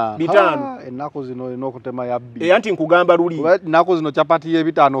bitano ennaku zino n'okutema yabbi anti nkugamba luli ennaku zino chapati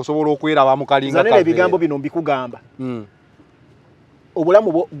y'ebitaano osobola okwera mu kalinga zanera ebigambo bino mbikugamba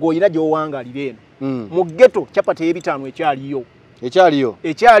obulamu gwoyina gy'owangalira eno mu ghetto chapati y'ebitaano ekyaliyo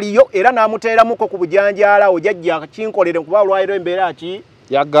era n'amuteeramuko ku bujanjaalawo jajja kinkolere kuba olwaliro embeera ki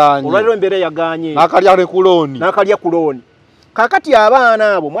yaganye n'akalya kulooni kakati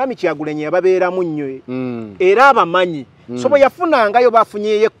abaana abo mwami Kyagulanyi yababeeramu nnyo era abamanyi so bwe yafunangayo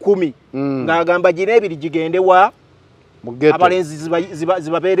bafunyeyo 10 ng'agamba gino ebiri gigende wa abalenzi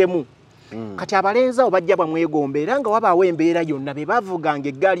zibabeeremu kati abalenzi abo bajja bamwegomba era nga wabaawo embeera yonna be bavuganga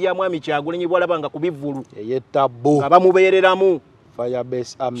eggaali ya mwami Kyagulanyi bwalabanga ku bivvulu nga bamubeereramu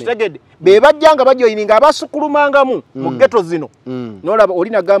kitegedde be bajja nga bajoyininga abasukulumangamu mu ghetto zino n'olaba oli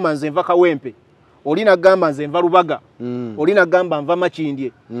nagamba nze nva Kawempe oli nagamba nze nva Lubaga oli nagamba nva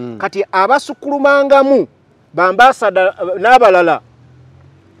Makindye kati abasukulumangamu bambasada n'abalala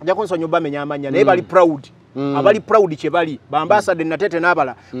ajja kunsonyiwa bamenya amanya naye bali proud abali proud kye bali bambasada natete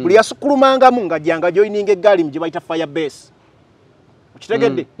n'abala buli yasukulumangamu nga janga joininga eggaali gye bayita fire base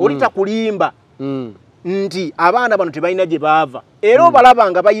kitegedde oli takulimba nti abaana bano tebalina gye baava era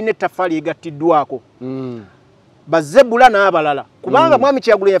obalabanga bayina ettaffaali egattiddwako bazebula n'abalala kubanga mwami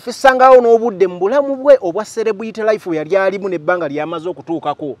Kyagulanyi yafisangawo n'obudde mu bulamu bwe obwa celebrity life yali alimu n'ebbanga lyamaze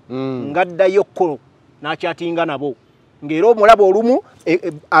okutuukako ngaddayokko n'akyatinga nabo ng'era omulaba olumu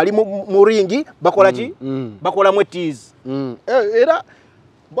ali mu ringi bakola ki bakolamu ettiizi era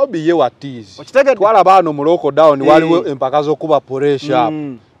Bobi ye wa tease twalaba ano mu lockdown waliwo empaka z'okuba pressure up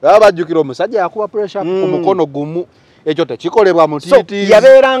baba bajjukira omusajja yakuba pressure up ku mukono gumu ekyo tekikolebwa mu titi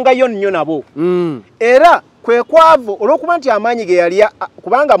yabeerangayo nnyo nabo era kwe kwavu olw'okuba nti amaanyi ge yali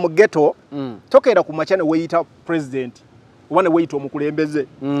kubanga mu ghetto tokeera ku makya ne weeyita president oba ne weeyita omukulembeze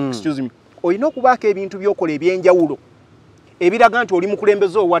excuse me olina okubaako ebintu by'okola eby'enjawulo ebiraga nti oli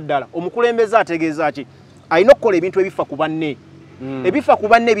mukulembeze owaddala omukulembeze ategeeza ki alina okukola ebintu ebifa ku banne ebifa ku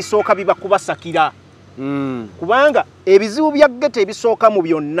banne ebisooka biba kubasakira kubanga ebizibu bya ghetto ebisooka mu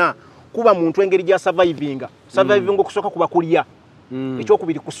byonna kuba muntu engeri gya surviving okusooka kuba kulya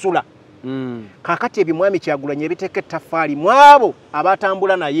ekyokubiri kusula kakati ebyo mwami Kyagulanyi ebiteeka ettaffaali mu abo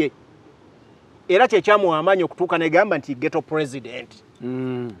abatambula naye era kyekyamuwa amaanyi okutuuka negamba nti ghetto president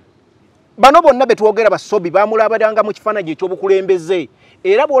bano bonna betwogera ba Sobbi bamulabiranga mu kifaananyi ekyobukulembeze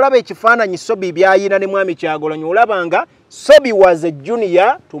era bw'olaba ekifaananyi Sobbi byayina ne mwami Kyagulanyi olabanga Sobbi was a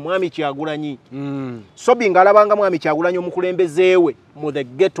junior to mwami Kyagulanyi Sobbi ng'alabanga mwami Kyagulanyi omukulembeze we mu the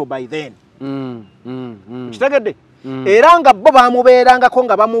ghetto by then kitegedde era nga bo bamubeerangako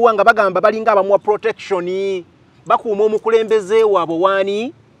nga bamuwa nga bagamba balinga abamuwa protection bakuuma omukulembeze waabwe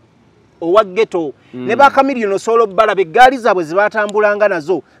waani owa ghetto ne bakamiliyoni solo balaba eggaali zaabwe zibatambulanga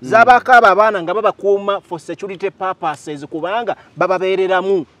nazo zabaakaaba abaana nga babakuuma for security purposes kubanga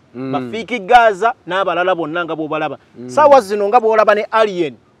bababeereramu bafiiki Gaza n'abalala bonna nga bw'obalaba saawa zino nga bw'olaba ne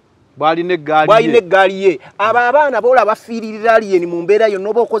alien bwalina eggaali ye abo abaana boolaba bafiiririra alien mu mbeera yonna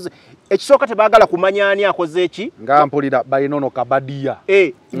oba okoze ekisooka tebaagala kumanya ani akoze eki nga mpulira balinono kabadiya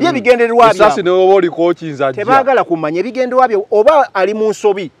ebigendererwa sasi newoba oliko okinza tebaagala kumanya ebigendererwa bye oba ali mu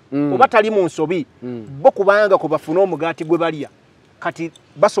nsobi oba tali mu nsobi bo kubanga kwe bafuna omugaati gwe balya kati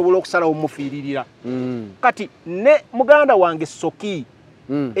basobola okusalawo mufiiririra kati ne muganda wange Soki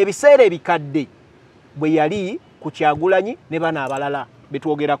ebiseera ebikadde bwe yali ku Kyagulanyi ne bana abalala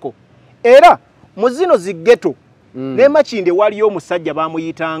betwogerako era mu zino ziggeto ne Makinde waliyo omusajja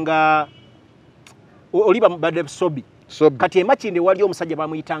bamuyitanga oliba badde Sobbi kati Makinde waliyo omusajja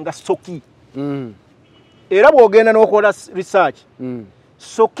bamuyitanga Soki era bwogenda n'okola research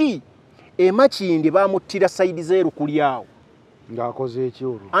Soki Makinde bamuttira side zeeru kulyawo ng'akoze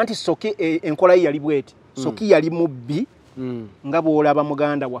ekyoro anti Soki enkola ye yali bweti Soki yali mubbi nga bw'olaba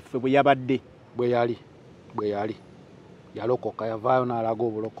muganda waffe bwe yabadde bwe yali yalokoka yavaayo n'alaga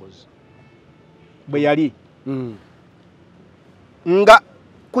obulokozi bwe yali nga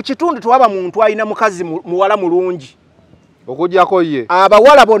ku kitundu twaba muntu alina mukazi muwala mulungi okujjako ye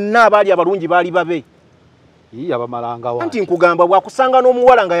abawala bonna abaali abalungi baali babe abamalanga wa anti nkugamba bwakusanga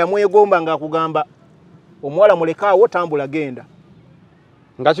n'omuwala nga yamwegomba nga akugamba omuwala mulekaawo tambula genda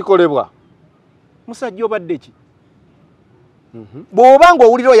nga kikolebwa musajja obadde ki bw'oba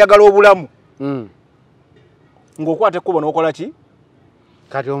ng'owulira oyagala obulamu ng'okwata ekkubo n'okola ki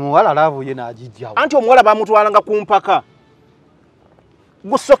kati omuwala laavuye n'agijjawo anti omuwala bamutwalanga ku mpaka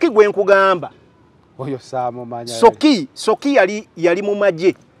Soki gwe nkugamba oyo saamumanya Soki yali mu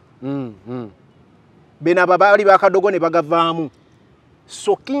magye bena babaali bakadogo ne bagavaamu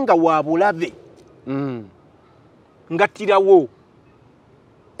Soki nga wa bulabe ngattirawo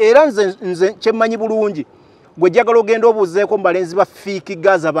era nze kyemmanyi bulungi gwe jjagala ogenda obuuzeeko mu balenzi ba fiiki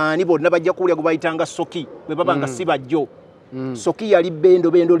gaza baani bonna bajja kuwulira gwe bayitanga Soki bwe baba nga si bajjo Soki yali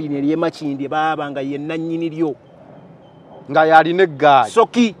bendo lino ery'e Makindye baaba nga ye nannyini lyo nga yalina eggaali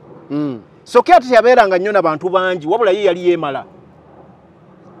Soki ate yabeeranga nnyo n'abantu bangi wabula ye yali yeemala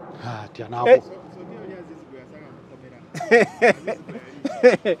atya nabo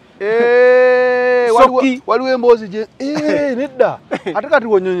waliwo emboozi gye nedda ate kati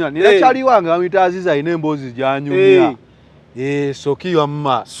wonyonyola nirakyali wange bamuyita Aziza alina emboozi gyanyumya Soki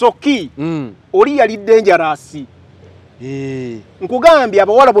wamma Soki oli yali dangerous nkugambye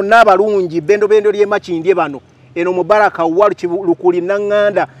abawala bonna abalungi bendo ly'e Makindye bano eno Mubaraka walu Lukuli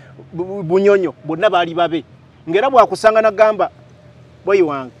Nanganda Bunyonyo bonna baali babe ngera bwakusanga nagamba boyi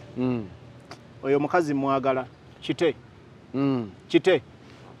wange oyo mukazi mwagala kite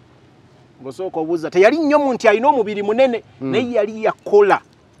ngosooka obuuza teyali nnyo muntu alina omubiri munene naye yali yakola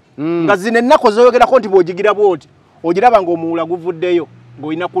nga zino ennaku zoyogerako nti bw'ogigira bwoti ogiraba ng'omuwula guvuddeyo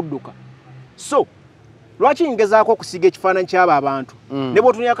ng'olina kudduka so lwaki ngezaako okusiga ekifaananyi ky'abo abantu ne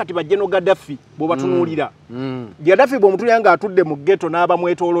bw'otunulira kati bajjeno Gaddafi bw'obatunuulira Gaddafi bw'omutunulira ng'atudde mu ghetto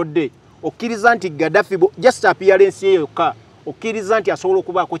n'abamwetoolodde okkiriza nti Gaddafi just appearance ye yokka okkiriza nti asobola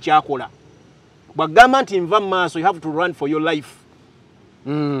okubaako kyakola bw'agamba nti nva mu maaso you have to run for your life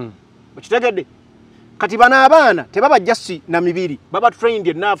okitegedde kati bano abaana tebaba just na mibiri baba trained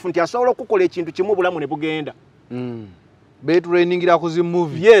enough nti asobola okukola ekintu kimu bulamu ne bugenda betrainingira ku zi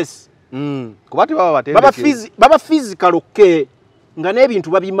movie yes kuba tebaba batendeke baba physical okay nga n'ebintu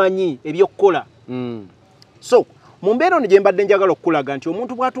babimanyi ebyokkola so mu mbeera ono gye mbadde njagala okulaga nti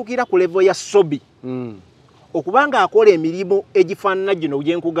omuntu bw'atuukira ku level ya Sobbi okubanga akola emirimu egifaanana gino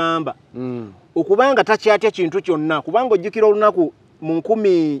gye nkugamba okubanga takyatya kintu kyonna kubanga ojjukira olunaku mu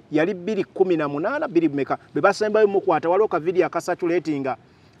 10 yali 2018 meka be basembayo mukwata waliwo ka video akasatulatinga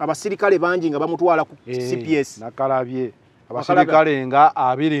abasirikale bangi nga bamutwala ku CPS nakalabye abasirikale nga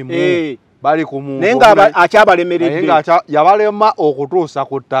 20 bali ku mungu nenga akyabalemeredde nenga yabalema okutuusa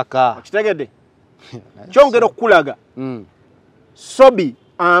ku ttaka kitegedde kyongera okulaga Sobbi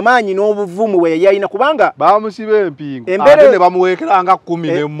amaanyi n'obuvumu bwe yayina kubanga bamusiba empingo ate ne bamuweekeranga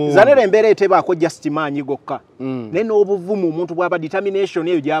 10 zanera embeera etebaako just maanyi gokka naye n'obuvumu omuntu bw'aba determination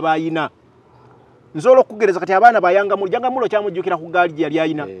eyo gy'aba ayina nsobola okugereza kati abaana Yangamulo kyamujjukira ku gaali gye yali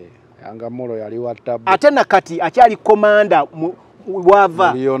ayina Yangamulo yali wa ttabu ate nakati akyali komanda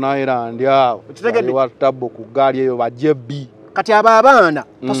wava Leona Island awo yali wa ttabu ku gaali eyo bajebbi kati abaana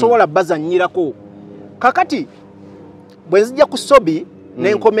tosobola bazannyirako kakati bwe nzija ku Sobbi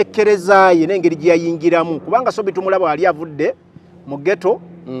n'enkomekkereza ye n'engeri gye yayingiramu kubanga Sobbi tumulaba ali avudde mu ghetto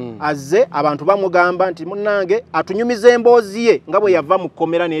azze abantu bamugamba nti munnange atunyumiza emboozi ye nga bwe yava mu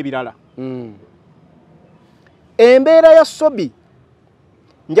kkomera n'ebirala embeera ya Sobbi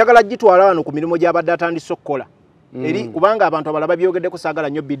njagala gitwala wano ku mirimu gy'abadde atandise okukola eri kubanga abantu abalaba byogeddeko saagala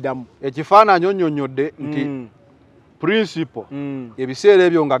nnyo biddamu ekifaananyi onnyonnyodde nti principle ebiseera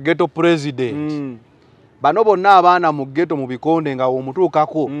ebyo nga ghetto president bano bonna abaana mu ghetto mu bikonde nga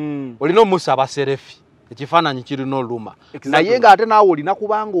omutuukako olina omusaba serefi ekifaananyi kirina oluma naye ng'ate naawe olina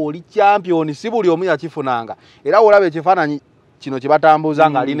kubanga oli champion si buli omu yakifunanga era olaba ekifaananyi kino kye batambuuza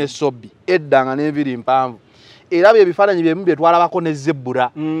nga alina Sobbi edda nga n'enviri mpanvu era byebifaananyi byemu bye twalabako ne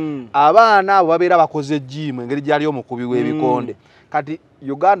zebbula abaana abo babeera bakoze jimu engeri gyali omukubi w'ebikonde kati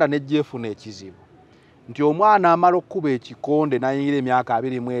Uganda nejjeefuna ekizibu nti omwana amala okkuba ekikonde n'ayingira emyaka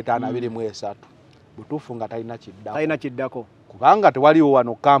 25 23 butuufu nga talina kiddako kubanga tewaliwo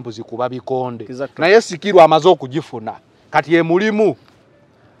wano kampu zikuba bikonde naye sikirwa amaze okugifuna kati emulimu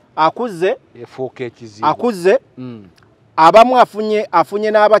akuze efuuka ekizibu akuze abamu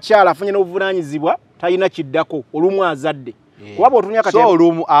afunye n'abakyala afunye n'obuvunaanyizibwa talina kiddako olumu azadde kuba bw'otunya kati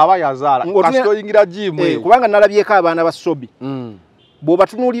olumu aba yazaala kasita oyingira jimu kubanga nalabyeko abaana ba Sobbi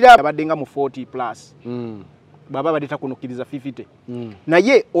bw'obatunuulira abadde nga mu 40+ baba badde takunukkiriza 50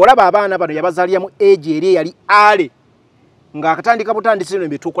 naye olaba abaana bano yabazaalira mu age eri eyali ale ng'akatandika butandisi no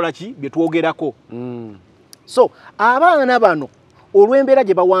byetukola ki byetwogerako so abaana bano olw'embeera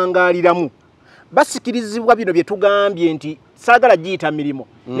gye bawangaaliramu basikirizibwa bino bye tugambye nti saagala giyita mirimo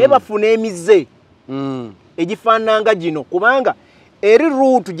naye bafuna emize egifaananga gino kubanga eri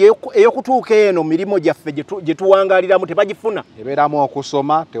ruutu ey'okutuuka eno mirimo gyaffe gye tuwangaaliramu tebagifuna ebeeramu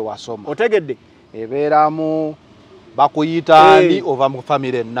okusoma tewasoma otegedde ebeeramu bakuyitaani ova mu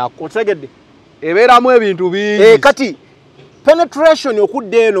famire ennaku otegedde ebeeramu ebintu bingi kati penetration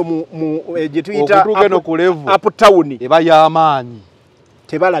okudda eno mu gye tuyita uptown eba y'amaanyi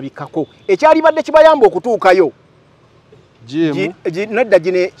tebalabikako ekyalibadde kibayamba okutuukayo nedda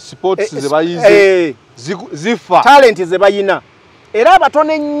gine sports zebayize zifa talent zebayina era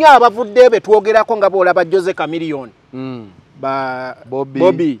abatono ennyo abavudde betwogerako nga boolaba Jose Chameleon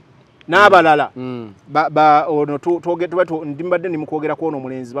Bobi n'abalala ono ndimbadde nimukwogerako ono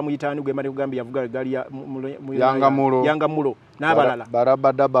omulenzi bamuyitaani gwe mali kugambye yavuga gali yangamulo n'abalala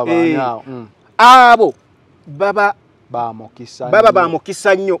abo baba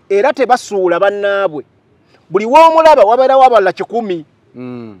bamukisa nnyo era tebasuula bannaabwe buli w'omulaba wabeerawo abalala 100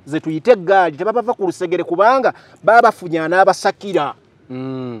 ze tuyite eggaali tebabava ku lusegere kubanga baba bafunya n'abasakira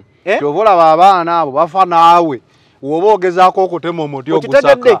kyovolaba abaana abo bafa naawe woba ogezaako okutema omuti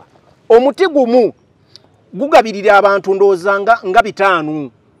ogusaka omuti gumu gugabirira abantu ndowooza nga 5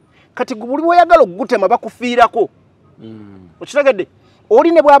 kati buli bw'oyagala okugutema bakufiirako okitegedde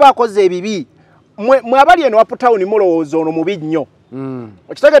oli ne bw'aba akoze ebibi mwe abali eno uptown mulowooza ono mubi nnyo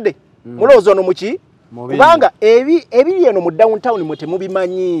okitegedde mulowooza ono muki kubanga ebiri eno mu downtown mwe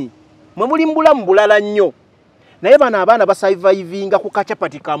temubimanyi mwe muli mu bulamu bulala nnyo naye bano abaana basurvivinga ku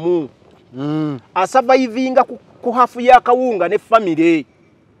kachapati kamu asurvivinga ku hafu y'akawunga ne famire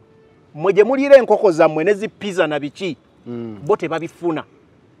mwe gye mulira enkoko zammwe ne zippiza na biki bo tebabifuna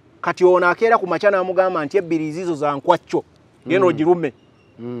kati ono akeera ku makya n'amugamba nti ebbiri zizo za nkwacco genda ogirume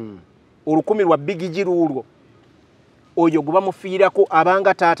 10 lwa bigigi luulwo oyo guba mufiirako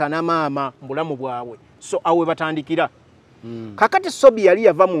abanga taata na maama mbulamu bwabwe so awe batandikira kakati Sobbi yali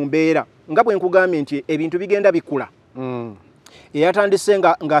yava mu mbeera nga bwe nkugambye nti ebintu bigenda bikula eyatandise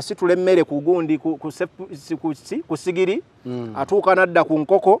ng'asitula emmere ku gundi ku sigiri atuuka nadda ku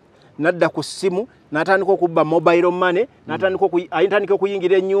nkoko nadda ku ssimu n'atandika okubba mobile money n'atandika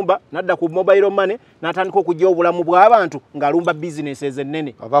okuyingira ennyumba nadda ku mobile money n'atandika okujja obulamu bw'abantu ng'alumba businesses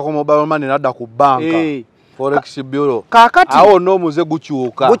ennene ava ku mobile money nadda ku banka Forex Bureau kakati awo n'omuze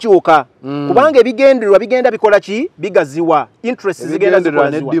gukyuka kubanga ebigendererwa bigenda bikola ki bigaziwa interest zigenda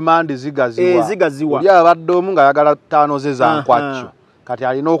ne demand zigaziwa oli abadde omu nga yagala 5 ze za nkwacco kati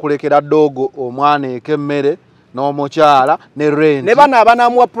alina okulekera dogo omwana ekemmere n'omukyala ne rent ne bana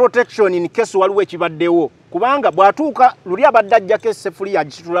abanamuwa protection in case waliwo ekibaddewo kubanga bwatuuka luli abadde ajjako essefuli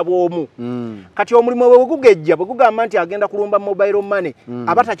yagisitula bw'omu kati omulimu bwe gugejja bwe gugamba nti agenda kulumba mobile money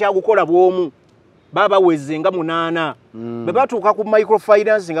abatakyagukola bw'omu baba weze nga 8 bwe batuuka ku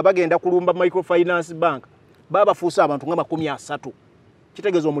microfinance nga bagenda kulumba microfinance bank baba fuusa abantu nga 30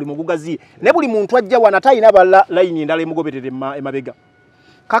 kitegeeza omulimu gugaziye ne buli muntu ajja wana talina bala line endala emugoberere emabega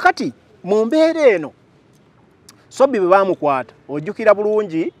kakati mu mbeera eno Sobbi bwe bamukwata ojjukira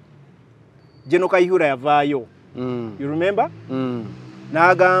bulungi Jeno Kayihura yavaayo you remember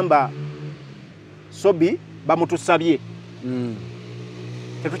n'agamba Sobbi bamutusabye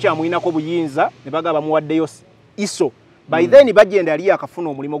tetukyamuyinako buyinza ne bagaba muwaddeyo iso by then bagenda yali akafuna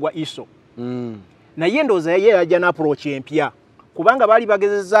omulimu gwa iso naye ndowooza ye yajja n'approach empya kubanga baali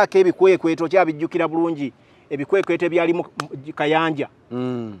bagezezzaako ebikwekweto kyabijjukira bulungi ebikwekweto ebyali mu Kayanja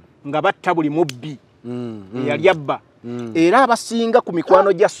nga batta buli mubbi eyali abba era abasinga ku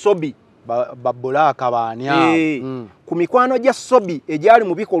mikwano gya Sobbi babulaka baani ku mikwano gya Sobbi egyali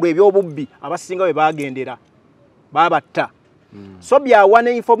mu bikolwa eby'obubbi abasinga bwe bagendera babatta Sobbi awa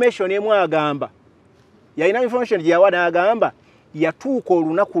ne information emu agamba yalina information gye yawa n'agamba yatuuka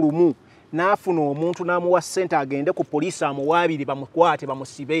olunaku lumu n'afuna omuntu n'amuwa ssente agende ku poliisi amuwaabire bamukwate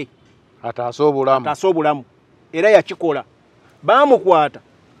bamusibe ataase obulamu era yakikola bamukwata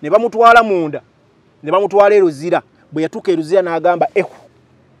ne bamutwala munda ne bamutwala eruzira bwe yatuuka eruzira n'agamba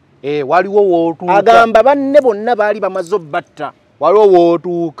waliwo wootuuka agamba banne bonna baali bamaze obbatta waliwo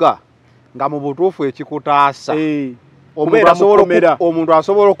wootuuka nga mu butuufu ekikutaasa omuntu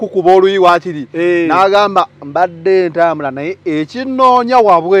asobola okukuba oluyi waakiri n'agamba mbadde ntambula naye ekinnoonya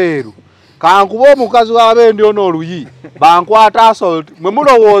wabweru kankuba omukazi w'abendi ono oluyi bankwata assault mwe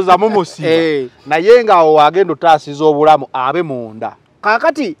mulowooza mumusiba naye ng'awo wagenda otaasiza obulamu abe munda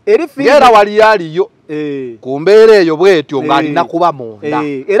kaakati era wali aliyo ku mbeera eyo bwetyo ng'alina kuba munda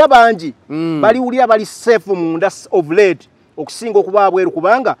era bangi baliwulira bali safe munda of late okusinga okuba abweru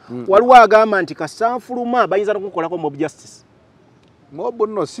kubanga waliwo agamba nti kasanfuluma bayinza nokukolako mob justice mob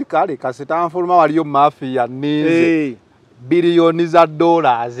nno si kale kasanfuluma waliyo mafia ninze biliyoni za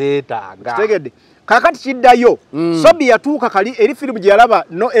dola zeetaaga tegedde kakati kiddayo Sobbi yatuuka kali eri filimu gye yalaba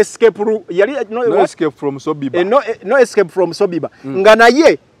no escape from Sobbi no escape from Sobbi nga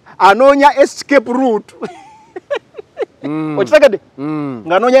naye anoonya escape route okitegedde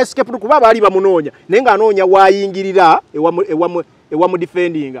nga anoonya escape route kuba baali bamunoonya naye nga anoonya waayingirira ewamu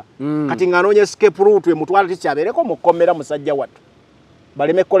defendinga kati nga anoonya escape route emutwala tikyabeereko mukomera musajja wattu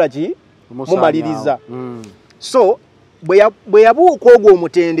baleme kukola ki mumaliriza so bwe yabuuka ogwo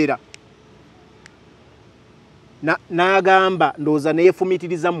omutendera n'agamba ndowooza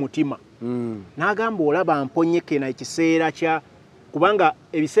neyefumitiriza mu mutima n'agamba olaba mponyekena ekiseera kya kubanga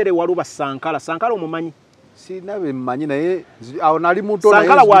ebiseera waliwo Sankara omumanyi sina bemmanyi naye awo nali muto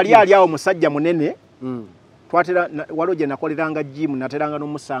Sankara waali ali awo musajja munene twatera waliwo gye nakoleranga jimu nateranga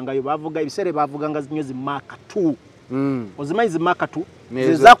n'omusangayo bavuga ebiseera bavuganga nnyo zi Mark 2 ozimanyi zi Mark 2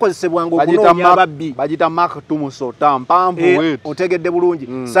 zezakozesebwanga okunoonya ababbi bagita Mark 2 musota mpamvu wetu otegedde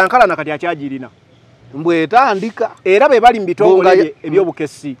bulungi Sankara nakati akyagirina mbwetandika era be bali mu bitongole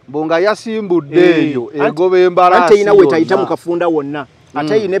ebyobukesi bonga yasimbudde eyo egoba embalasi ate ina wetayita mu kafunda wonna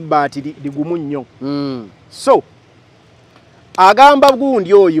ate ine ebbaati ligumu nnyo so agamba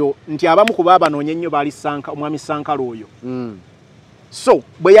gundi oyo nti abamu ku baabanoonye nnyo baali omwami Sankara oyo so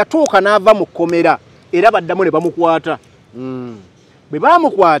bwe yatuuka n'ava mu kkomera era baddamu ne bamukwata bwe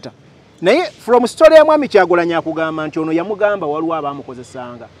baamukwata naye from story ya mwami Kyagulanyi akugamba nti ono yamugamba waliwo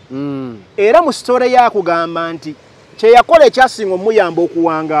abaamukozesanga era mu story yakugamba nti kyeyakola ekyasinga omuyamba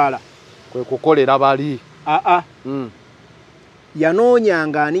okuwangaala kwe kukolera bali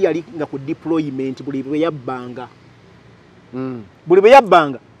yanoonyanga ani yali nga ku deployment buli bwe yabbanga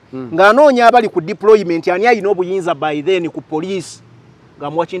ng'anoonya abali ku deployment ani alina obuyinza by then ku police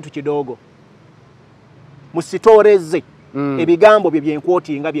ng'amuwa kintu kidogo mu sitoreze ebigambo bye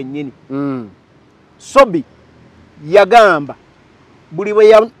byenkwotinga byennyini Sobbi yagamba buli bwe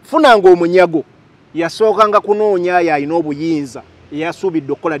yafunanga omunyago yasookanga kunoonya ayo alina obuyinza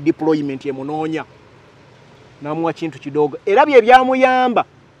eyasuubidde okukola deployment emunoonya n'amuwa kintu kidogo era bye byamuyamba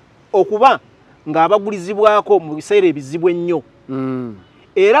okuba ng'abagulizibwako mu biseera ebizibu ennyo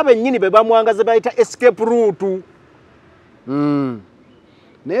era bennyini be bamuwangaza bayita escape route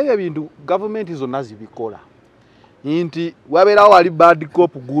naye ebintu gavumenti zonna zibikola nti wabeerawo wali bad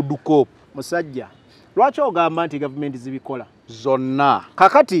cop good cop musajja lwaki ogamba nti gavumenti zibikola zonna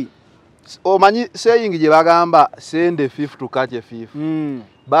kakati omanyi saying gye bagamba send a thief to catch a thief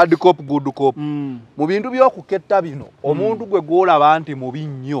bad cop good cop mu bintu by'okuketta bino omuntu gwe gwolaba nti mubi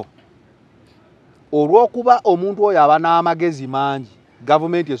nnyo olw'okuba omuntu oyo aba n'amagezi mangi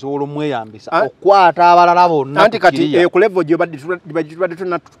gavumenti esobola omweyambisa okukwata abalala bonna anti kati ku level gye badde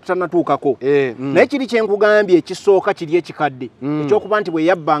tunatuukako naye kiri kyenkugambye ekisooka kiri ekikadde ekyokuba nti bwe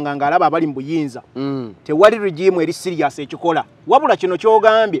yabbanga ng'alaba abali mu buyinza tewali regimu eri serious ekikola wabula kino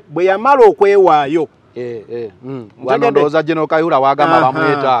kyogambye bwe yamala okwewaayo wano ndowooza General Kayihura wagamba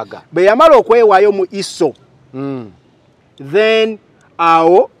bamwetaaga bwe yamala okwewaayo mu ISO then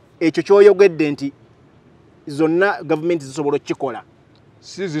awo ekyo kyoyogedde nti zonna gavumenti zisobola okukikola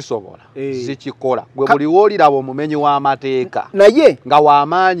si zisobola zikikola gwe buli wooliraba omumenyi w'amateeka naye nga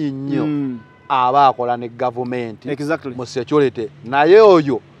w'amaanyi nnyo aba akola ne gavumenti mu security naye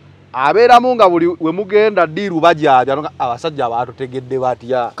oyo abeeramu nga buli we mugenda ddiiru bajabya abasajja baatutegedde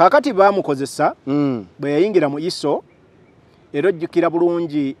batya kaakati baamukozesa bwe yayingira mu ISO era ojjukira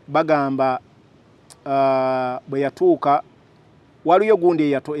bulungi bagamba bwe yatuuka waliyo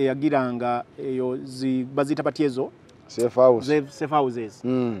gundi eyagiranga eyo bazita batya ezo safe houses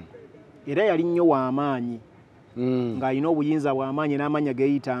era yali nnyo w'amaanyi ng'alina obuyinza bw'amaanyi n'amanya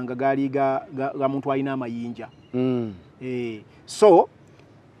geeyitanga gaali ga muntu alina amayinja so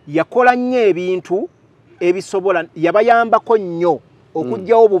yakola nnyo ebintu ebisobola yabayambako nnyo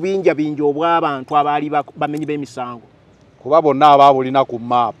okuggyawo obubinja bingi obw'abantu abaali bamenyi b'emisango kuba bonna abaabulina ku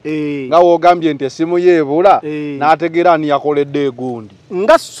map nga wogambye nti essimu yeebula n'ategeera ani yakoledde egundi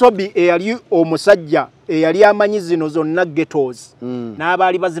nga Sobbi eyali omusajja eyali amanyi zino zonna ghettos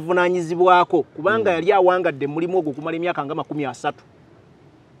n'abaali bazivunaanyizibwako kubanga yali awangadde mulimu ogwo kumala emyaka nga 30.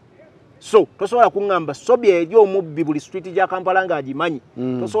 So tosobola kuŋŋamba Sobbi eri omubbi buli street gya Kampala ng'agimanyi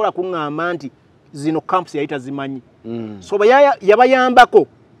tosobola kuŋŋamba nti zino camps yali tazimanyi so yabayambako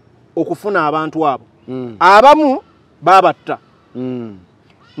okufuna abantu abo abamu babatta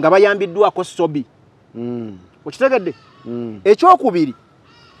nga bayambiddwako Sobbi okitegedde ekyokubiri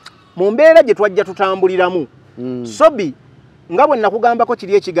mu mbeera gye twajja tutambuliramu Sobbi nga bwe nakugambako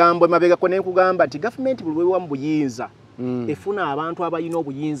kiri ekigambo emabegako ne nkugamba nti gavumenti buli lwewa mu buyinza efuna abantu abalina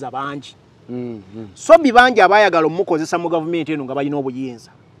obuyinza bangi Sobbi bangi abayagala omukozesa mu gavumenti eno nga balina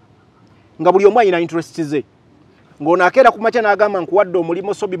obuyinza nga buli omu alina interest ze ng'ono akeera ku makya n'agamba nkuwadde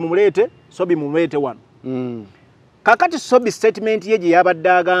omulimu Sobbi mumuleete wano kakati Sobbi statement ye gye yabadde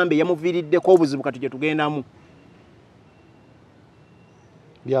agambe yamuviiriddeko obuzibu kati gye tugendamu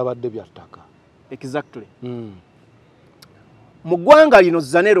byabadde bya ttaka exactly mu ggwanga lino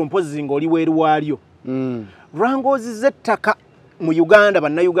Zanero mpozi ng'oli weeru waalyo lwangoozi z'ettaka mu Uganda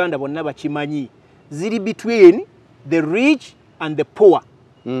bannayuganda bonna bakimanyi ziri between the rich and the poor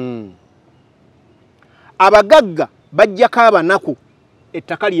abagagga bajjako abanaku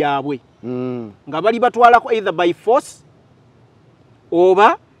ettaka lyabwe nga bali batwalako either by force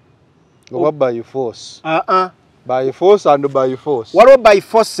oba by force by force and by force waliwo by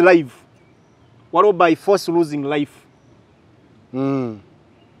force life waliwo by force losing life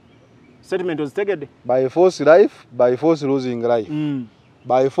statement was taken by force life by force losing life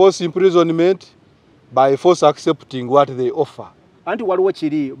by force imprisonment by force accepting what they offer anti waliwo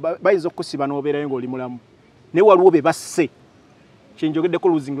kiri bayinza okusiba n'obeerayo ng'oli mulamu naye waliwo be basse kyenjogeddeko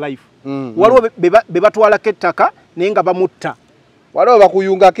losing life waliwo be batwalako ettaka naye nga bamutta waliwo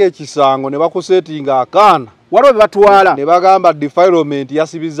bakuyungako ekisango ne bakuseetinga akaana waliwo be batwala ne bagamba defilement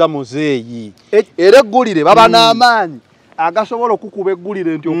yasibizza muzeeyi era eggulire baba n'amaanyi agasobola okukuba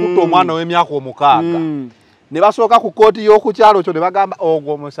eggulire nti okutta omwana w'emyaka 6 ne basooka ku kooti y'okukyalo kyo ne bagamba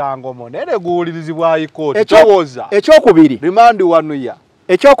ogwo omusango munene guwulirizibwa ikooti towoza ekyokubiri remand 1 year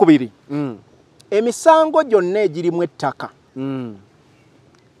ekyokubiri emisango gyonna egirimu ettaka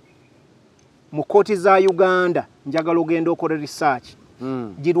mu kooti za Uganda njagala ogenda okola research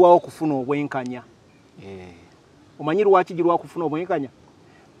girwawo okufuna obwenkanya omanyi lwaki girwawo okufuna obwenkanya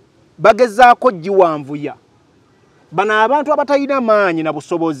bagezaako giwanvuya bano abantu abatalina maanyi na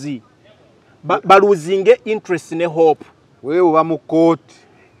busobozi baluzinge interest ne hope wewe ba mu kooti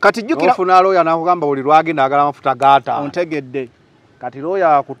kati jukira ofuna lawyer nakugamba buli lwagenda agala mafuta gata ontegedde kati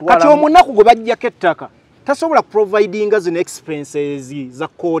lawyer kutwala kati omunaku gwe bajjako ettaka tasobola providinga zino expenses za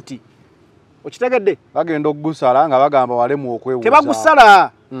kooti okitegedde bagenda okugusala nga bagamba walemu okwebuuza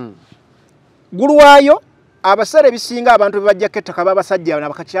tebagusala gulwayo abasale ebisinga abantu be bajjako ettaka babasajja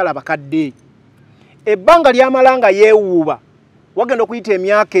n'abakakyala abakadde ebbanga lyamalanga yeewuuba wagenda okuyita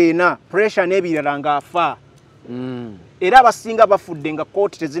emyaka 4 pressure n'ebirala ng'afa era abasinga bafudde nga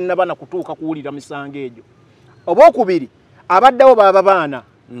kooti tezinnaba na kutuuka kuwulira misango egyo oba okubiri abaddewo baba baana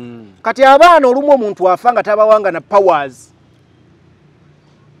kati abaana olumu omuntu afa nga tabawanga na powers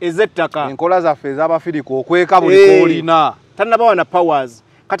ezettaka enkola zaffe ez'abafirika okweka buli koolina tannabawa na powers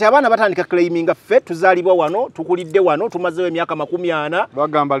kati abaana batandika claiminga ffe tuzaalibwa wano tukulidde wano tumazeewo emyaka 40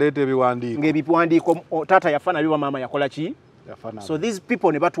 bagamba leeta ebiwandiiko ng'ebiwandiiko taata yafa nabyo bamaama yakola ki so these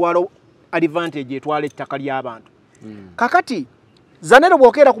people ne batwala advantage etwala ettaka ly'abantu kakati Zanero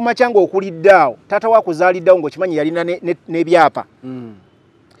bw'okeera ku makya ng'okuliddeawo taata wakuzaaliddeawo ng'okimanyi yalina n'ebyapa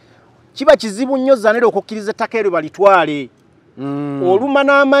kiba kizibu nnyo Zanero okukkiriza ettaka eryo balitwale oluma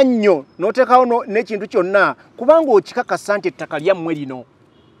n'amannyo n'oteekawo n'ekintu kyonna kubanga okikakasa nti ettaka lyammwe lino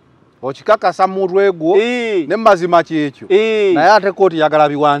okikakasa mu lwegwo ne mazima kyekyo naye ate kooti yagala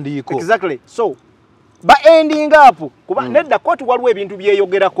biwandiiko exactly so ba ending up kuba nedda kooti waliwo ebintu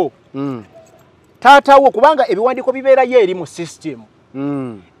byeyogerako taatawo kubanga ebiwandiiko bibeerayo eri mu system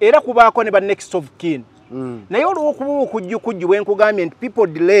era kubaako ne ba next of kin naye olw'okuba okujjukujju bwe nkugambye nti people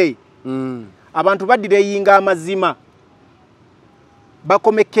delay abantu badireyinga amazima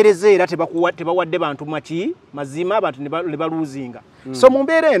bakomekkereza era tebawadde bantu maki mazima abantu ne baluzinga so mu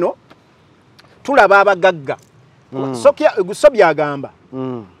mbeera eno tulaba abagagga Sobbi agamba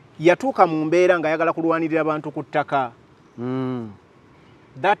yatuuka mu mbeera ng'ayagala kulwanirira abantu ku ttaka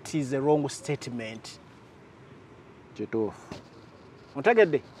that is a wrong statement kituufu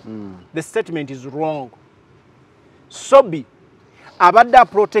ontegedde the statement is wrong Sobbi abadde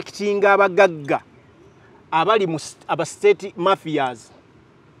aprotectinga abagagga abali aba state mafias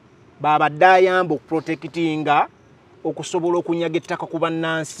babadde ayamba okuprotectinga okusobola okunyaga ettaka ku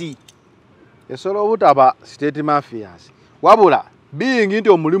bannansi. Esobola obutaba state mafias. Wabula being nti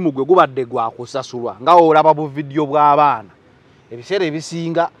omulimu gwe gubadde gwa kusasulwa nga olaba bu video bw'abaana. Ebiseera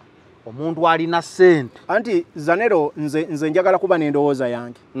ebisinga omuntu alina ssente. Anti Zanero nze njagala kuba n'endowooza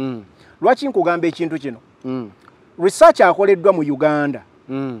yange. Lwaki nkugamba ekintu kino? Research akoleddwa mu Uganda.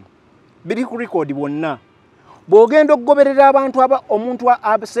 Biri ku record bonna. Bw'ogenda okugoberera abantu omuntu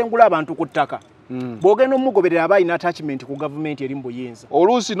abasengula abantu ku ttaka. Bw'ogenda omugoberera abalina attachment ku government eri mu buyinza.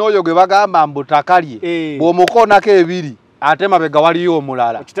 Oluusi n'oyo gwe bagamba mbutakalye. Bw'omukoonako ebiri ate mabega waliyo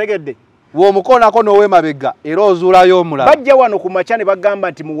omulala. Okitegedde? Bw'omukoonako n'owe mabega era ozuulayo omulala. Bajja wano ku makya ne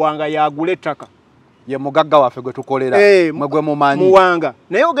bagamba nti Muwanga yagula ettaka. Ye mugagga waffe gwe tukolera. Mwe gwe mumanyi. Muwanga.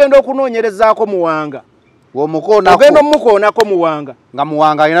 Naye ogenda okunoonyerezaako Muwanga. Bw'omukoonako. Ogenda omukoonako Muwanga. Nga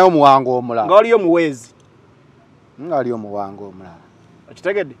Muwanga alinayo Muwanga omulala. Nga waliyo Muweezi. Nga waliyo Muwanga omulala.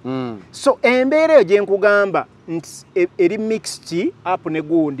 Okitegedde? So embeera eyo gye nkugamba eri mixed up ne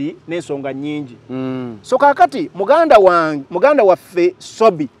gundi n'ensonga nnyingi. So kaakati muganda waffe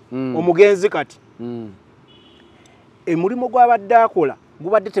Sobbi omugenzi kati emulimo gw'abadde akola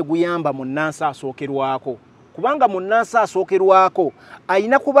gubadde teguyamba munnansi asookerwako. Kubanga munnansi asookerwako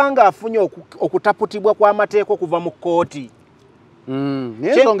ayina kubanga afunye okutaputibwa kw'amateeka okuva mu kkooti.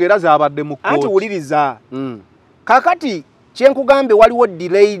 N'ensonga era zaabadde mu kkooti. Anti wuliriza. Kaakati kyenkugambe waliwo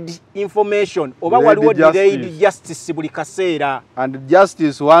delayed information oba waliwo delayed justice buli kaseera. And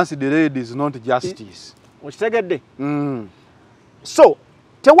justice once delayed is not justice. Okitegedde? So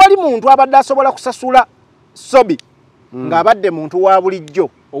tewali muntu abadde asobola kusasula Sobbi ng'abadde muntu wa bulijjo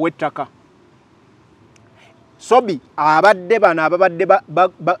ow'ettaka. Sobbi abadde bano ababadde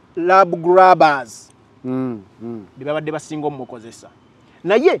lab grabbers be babadde basinga omukozesa.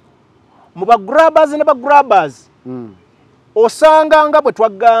 Naye mu ba grabbers ne ba grabbers osanga nga bwe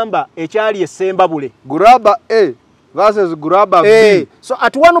twagamba ekyali essembabule. Grabber A versus grabber B. So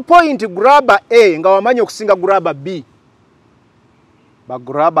at one point grabber A nga wamanyi okusinga grabber B. Ba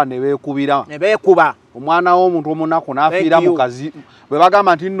grabber ne beekubira. Ne beekuba. Omwana w'omuntu omunaku n'afiira mu kazi. Bwe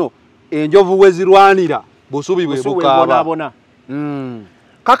bagamba nti nno enjovu we zirwanira busubi bwe bukaaba.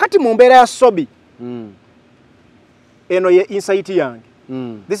 Kakati mu mbeera ya Sobbi eno ye insight yange.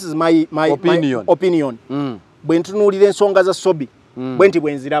 This is my opinion. Bwe ntunuulira ensonga za Sobbi bwe nti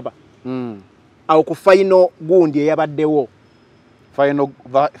bwe nziraba awo ku final gundi eyabaddewo final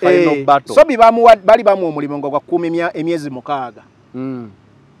battle. Sobbi bali bamuwa omulimu nga gwakuuma emyezi 6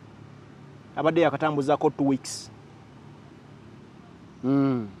 abadde yakatambuzaako 2 weeks.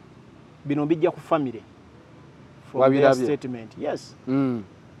 Bino bijja ku family from their statement. Yes.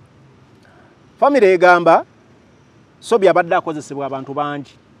 Family egamba Sobbi abadde akozesebwa abantu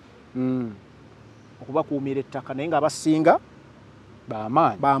bangi okubakuumira ettaka naye nga abasinga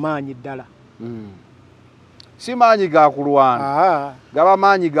b'amaanyi ddala. Si maanyi ga kulwana, gaba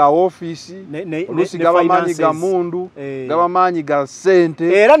maanyi ga office, oluusi gaba maanyi ga mundu, gaba maanyi ga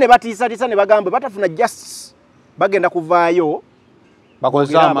ssente. Era ne batiisatiisa ne bagamba batafuna justice bagenda kuvaayo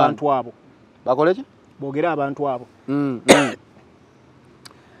bakozesa abantu abo. Bakole ki? Boogera abantu abo.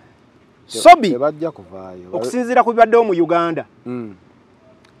 Sobbi bajja kuvaayo okusinziira ku bibaddewo mu Uganda.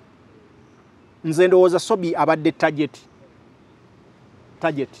 Nze ndowooza Sobbi abadde target.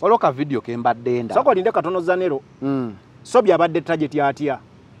 Oloka video ke mbadde nda. Soko linde katono Zanero. Sobbi abadde target atya.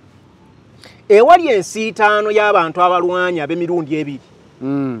 Ewali ensiitaano y'abantu abalwanya ab'emirundi ebiri.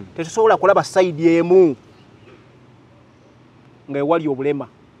 Tetusobola kulaba side emu nga ewali obulema.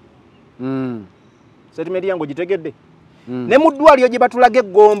 Setimenti yango gitegedde. Ne mu ddwaliro gye batulaga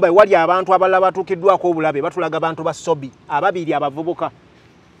eggomba ewali abantu abalala batuukiddwako obulabe batulaga abantu ba Sobbi ababiri abavubuka.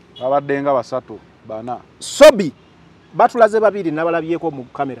 Abadde nga 3 4. Sobbi batulaze babiri nabalabyeko mu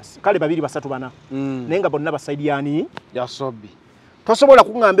cameras. Kale 2 3 4. Naye nga bonna basaidiani ya Sobbi. Tosobola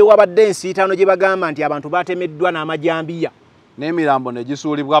kuŋŋambe wabadde ensiitaano gye bagamba nti abantu batemeddwa n'amajambiya. N'emirambo ne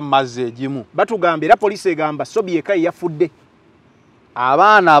gisuulibwa mu mazzi egimu. Batugamba era poliisi egamba Sobbi yekka yafudde.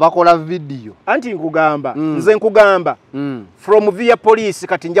 Abaana abakola video. Anti nkugamba, nze nkugamba. From via police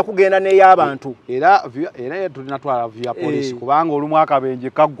kati nja kugenda n'ey'abantu. Era tulina twala via police kubanga olumu akabenje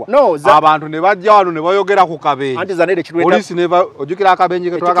kaggwa. Abantu ne bajja wano ne bayogera ku kabenje. Anti Zanere kitweta. Police ne ojukira akabenje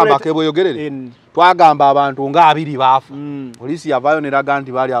ke twagamba keboyogerere. Twagamba abantu nga 2 baafa. Police yavayo ne laga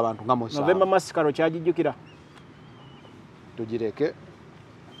nti bali abantu nga 7. November massacre kyagijjukira. Tugireke.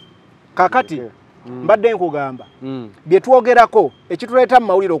 Kakati mbadde nkugamba bye twogerako ekituleeta mu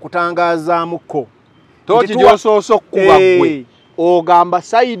mawulire okutangazaamuko toki gyosooso kuba gwe ogamba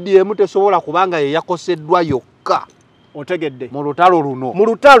sayidi emu tesobola kubanga ye yakoseddwa yokka otegedde mu lutalo luno mu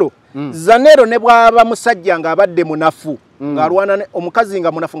lutalo Zanero ne bwaba musajja ng'abadde munafu ng'alwana omukazi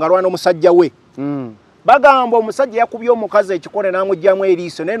nga munafu ng'alwana omusajja we bagamba omusajja yakubye omukazi ekikone n'amugyamu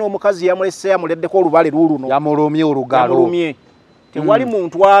eriiso naye n'omukazi yamulese yamuleddeko olubale luuluno yamulumye olugalo yamulumye tewali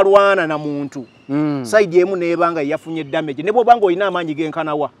muntu alwana na muntu saidi emu nebanga yafunye damage ne bw'obanga olina amaanyi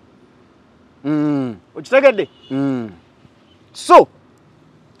genkanawa okitegedde so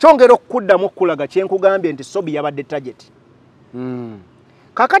kyongera okuddamu okulaga kyenkugambye nti Sobbi yabadde target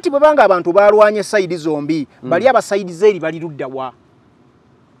kakati bwebanga abantu balwanye saidi zombi bali abasaidi zeeri bali luddawa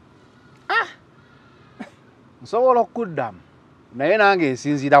nsobola okuddamu naye nange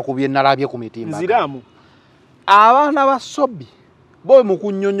nsinziira ku bye nalabye ku mitimba nziramu abaana ba Sobbi bo mu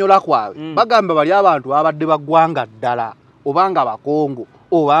kunnyonnyola kwawe bagamba bali abantu abadde baggwanga ddala obanga bakongo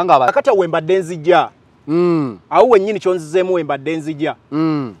obanga kakati awo embadde nzijja awo wennyini kyonzizeemu wembadde nzijja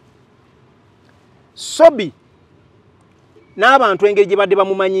Sobbi n'abantu engeri gye badde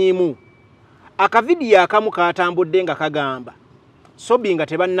bamumanyiimu akavidiyo akamu katambudde nga kagamba Sobbi nga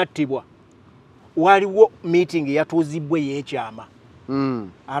tebannattibwa waliwo meeting eyatuuzibwa ey'ekyama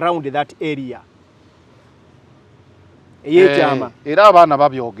around that area ey'ekyama era abaana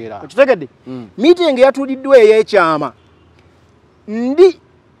babyogera okitegedde meeting eyatuuliddwa ey'ekyama ndi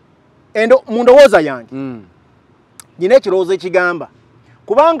endo mu ndowooza yange nyina ekirowoozo ekigamba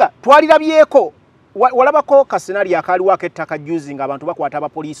kubanga twalirabyeko walabako kasenali akaliwo ak'ettaka juzi nga abantu bakwata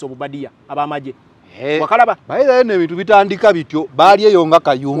abapoliisi obubadiya ab'amagye wakalaba bayirayo n'ebintu bitandika bityo baali eyo nga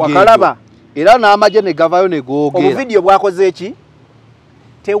kayunga wakalaba era n'amagye ne gavayo ne googera obuvidiyo bwakoze eki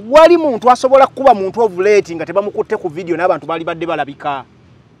tewali muntu asobola kuba muntu ovulate nga tebamukutte ku vidiyo n'abantu baali badde balabika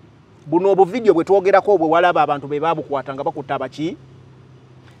buno obuvidiyo bwe twogerako bwe walaba abantu be babukwata nga bakutta abaki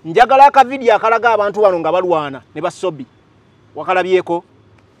njagala akavidiyo akalaga abantu bano nga balwana ne ba Sobbi wakalabyeko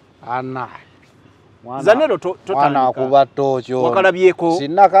ana zanero mwana kuba tookyo wakalabyeko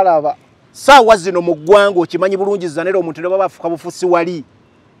sinnakalaba saawa zino mu ggwanga okimanyi bulungi zanero omuntu ne baba bafuka bufusi wali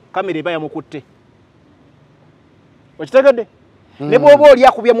kamera eba yamukutte okitegedde ne bw'oba oli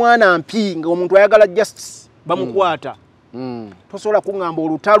akubye mwana mpi nga omuntu ayagala justice bamukwata tosobola kuŋŋamba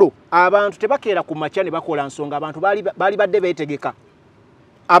olutalo abantu tebakeera ku makya ne bakola nsonga abantu baali badde beetegeka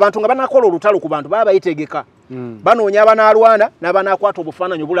abantu nga banakola olutalo ku bantu baba bayitegeka banoonya abanaalwana n'abanaakwata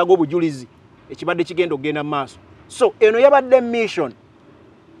obufaananyi obulaga obujulizi ekibadde kigenda okugenda mu maaso so eno yabadde mission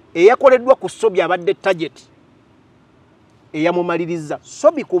eyakoleddwa ku Sobbi abadde target eyamumaliriza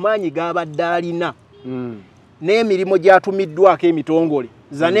Sobbi ku maanyi g'abadde alina n'emirimu gyatumiddwako emitongole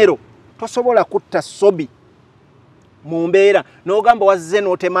zanero tosobola kutta Sobbi mu mbeera n'ogamba wazze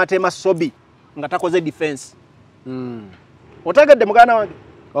n'otematema Sobbi nga takoze defense otegedde muganda wange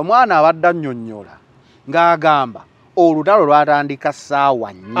omwana abadde annyonnyola ng'agamba olutalo lwatandika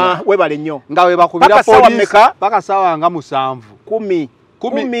ssaawa 4 webale nnyo nga we bakubira poliisi paka ssaawa nga 7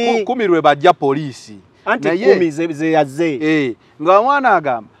 10 lwe bajja poliisi anti 10 ze yazze nga omwana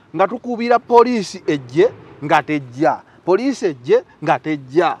agamba nga tukubira poliisi ejje nga tejja poliisi ejje nga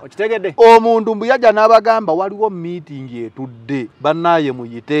tejja okitegedde omuntu mbu yajja n'abagamba waliwo meeting etudde bannaaye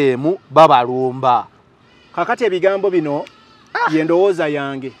muyiteemu babalumba kakati ebigambo bino yendowooza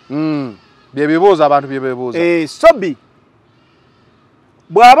yange bye bibuuza abantu bye bebuuza Sobbi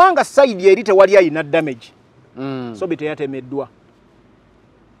bw'abanga sayidi eri tewali ayina damage Sobbi teyatemeddwa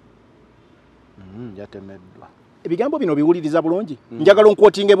yatemeddwa ebigambo bino biwuliriza bulungi njagala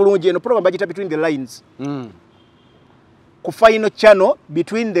nkwotinge bulungi eno program bagita between the lines ku final channel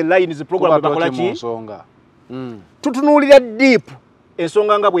between the lines program bakola ki tutunuulira deep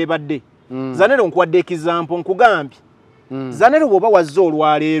ensonga nga bwebadde zanero nkuwadde example nkugambye zanero bw'oba wazze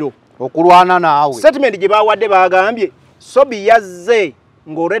olwaleero okulwana naawe statement gye bawadde bagambye Sobbi yazze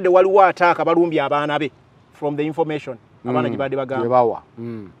ng'olredde waliwo ataaka balumbye abaana be from the information abaana gye badde bagamba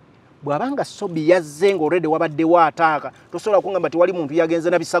bw'abanga Sobbi yazze ng'olredde wabaddewo ataaka tosobola kungamba nti wali muntu yagenze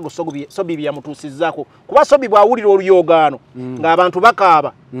na bisago Sobbi bye yamutuusizzaako kuba Sobbi bw'awulira oluyoogaano ng'abantu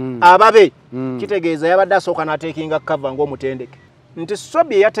bakaaba ababe kitegeeza yabadde asooka n'ateekinga kava ng'omutendeke nti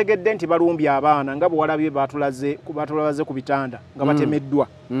Sobbi yategedde nti balumbye abaana nga bwe walabye batulaze ku bitanda nga batemeddwa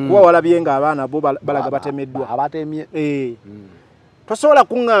kuba walabye ng'abaana bo balaga batemeddwa abatemye tosobola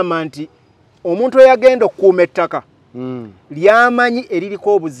kuŋŋamba nti omuntu eyagenda okukuuma ettaka lyamanyi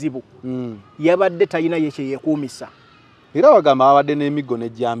eririko obuzibu yabadde talina ye kye yeekuumisa era bagamba babadde n'emiggo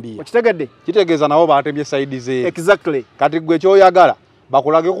n'ejjambiya okitegedde kitegeeza nabo batemye sayidi ze exactly kati gwe kyoyagala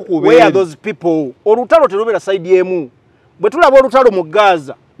bakulageko ku where are those people olutalo terubeera sayidi emu bwe tulaba olutalo mu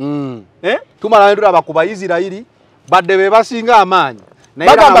Gaza tumala ne tulaba ku Bayisirayiri badde be basinga amaanyi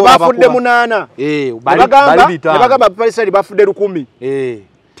bagamba bafudde 8 bagamba Abayisirayiri bafudde 10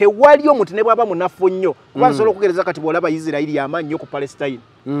 tewali omuntu ne bwaba munafu nnyo kuba nsobola okugereza kati bw'olaba Isirayiri amaanyi nnyo ku Palestine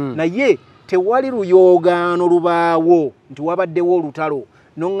naye tewali luyoogaano lubaawo nti wabaddewo olutalo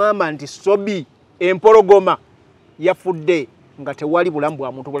n'oŋŋamba nti Sobbi empologoma yafudde nga tewali bulamu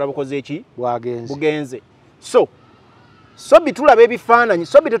bwa muntu bulaba bukoze eki bugenze. So Sobbi tulaba ebifaananyi,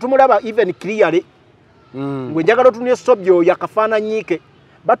 Sobbi tetumulaba even clearly. Ngwe njagala otunye Sobbi oyo akafaananyike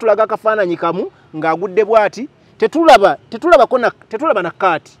batulaga akafaananyi kamu ng'agudde bwati tetulaba na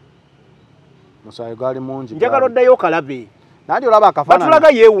kaati. Musayi gali mungi. Njagala oddayo kalabe. Nandi olaba akafaananyi.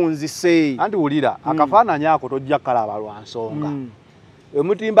 Batulaga yeewunzise. Andi wulira akafaananyi ako tojja kalaba lwa nsonga.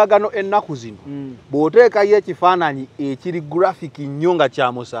 Emutimbagano ennaku zino bw'oteekayo ekifaananyi ekiri graphic nnyo nga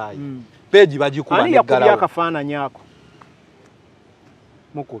kya musaayi peegi bagikuba neggalawo. Ani yakubye akafaananyi ako?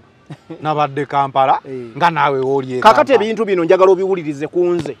 Mukulu. Nabadde Kampala nga naawe woolye kakati ebintu bino njagala obiwulirize ku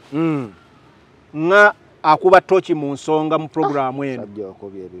nze nga akuba tochi mu nsonga mu programu eno.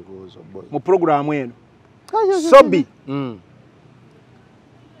 Mu programu eno Sobbi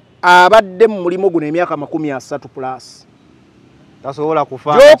abadde mu mulimo guno emyaka 30+. Tasobola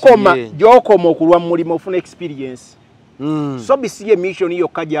kufaana gyokoma okulwa mu mulimo ofuna experience. Sobbi si ye mission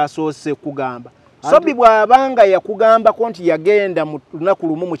yokka gy'asoose kugamba. Sobbi bw'abanga yakugamba ko nti yagenda mu lunaku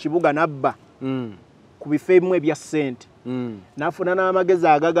lumu mu kibuga nabba ku bifo ebimu ebya ssente n'afuna n'amagezi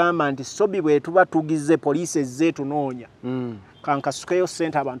agagamba nti Sobbi bwe tuba tugize poliisi ezze tunoonya kankasukeyo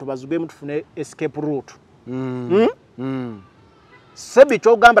ssente abantu bazugemu tufune escape route. Sobbi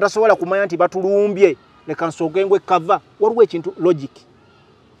kyogamba tasobola kumanya nti batulumbye leka nsooke ngwe kava waliwo ekintu logic.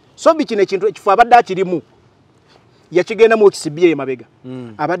 Sobbi kino ekintu ekifo abadde akirimu yakigenda mu kisibye emabega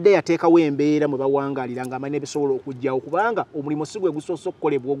abadde yateekawo embeera mwe bawangalira ng'amanya ebisobola okujjawo kubanga omulimu si gwe gusoose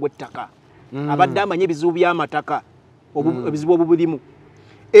okukolebwa ogw'ettaka. Abadde amanya ebizibu by'amataka ebizibu obubirimu.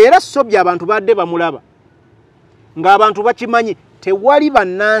 Era Sobbi abantu badde bamulaba ng'abantu bakimanyi tewali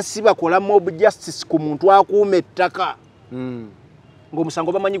bannansi bakola mob justice ku muntu akuuma ettaka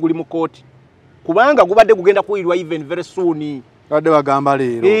ng'omusango bamanyi guli mu kooti kubanga gubadde gugenda kuwulirwa even very soon. Badde bagamba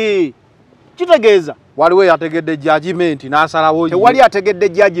leero. Kitegeeza waliwo yategedde judgment n'asalawo tewali ategedde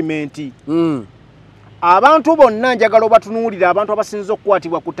judgment. Abantu bonna njagala obatunuulira abantu abasinze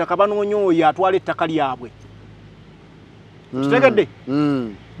okukwatibwa ku ttaka banoonya oyo atwala ettaka lyabwe. Kitegedde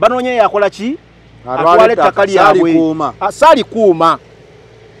banoonya yakola ki atwala ettaka lyabwe asaali kuuma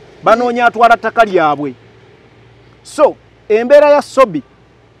banoonya atwala ttaka lyabwe. So embeera ya Sobbi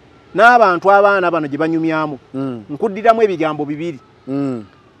n'abantu abaana bano gye banyumyamu nkuddiramu ebigambo bibiri.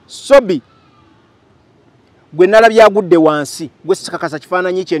 Sobbi gwe nalabye agudde wansi gwe sikakasa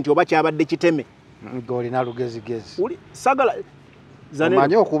kifaananyi kye nti oba kyabadde kiteme ng'olina lugezigezi sagala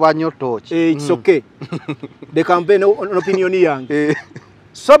omanyi okuba nnyo tooki. It's okay. The campaign opinion yange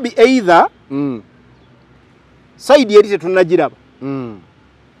Sobbi either side eri tetunnagiraba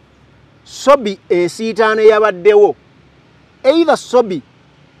Sobbi ensiitaano eyabaddewo either Sobbi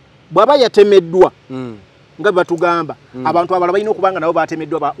bw'aba yatemeddwa nga batugamba abantu abalala balina okubanga nabo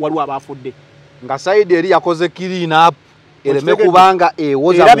batemeddwa waliwo abaafudde nga side eri yakoze clean up ereme kubanga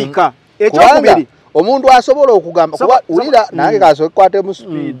ewoza erabika. Ekyokubiri omuntu asobola okugamba kuba ulira nange kaso ekwate mu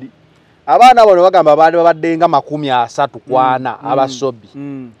speed abaana bano bagamba baali babadde nga 30 aba Sobbi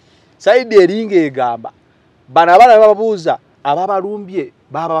side eringa egamba bana abaana bababuuza ababalumbye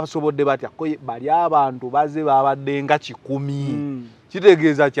baba basobodde batya bali abantu baze babadde nga 10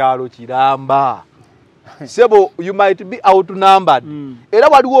 kitegeeza kyalo kiramba. Sebo you might be outnumbered. Era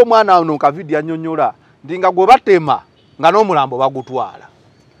waliwo omwana ono ka video annyonnyola ndi nga gwe batema nga n'omulambo bagutwala.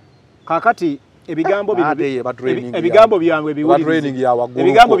 Kakati ebigambo byange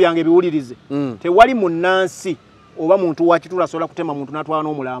biwulirize tewali munnansi oba muntu wakitula asobola kutema muntu n'atwala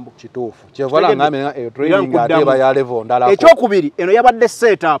n'omulambo. Kituufu kyevala ngamenya training ateba ya level ndala. Ekyokubiri eno yabadde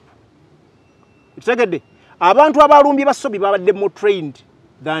set up. Kitegedde abantu abalumbye ba Sobbi babadde more trained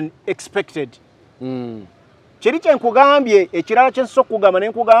than expected. Kiri kyenkugambye ekirala kyensobola okugamba ne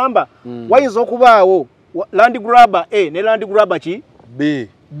nkugamba wayinza okubaawo land grabber A ne land grabber ki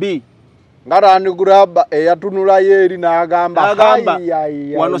B nga land grabber eyatunulayo eri n'agamba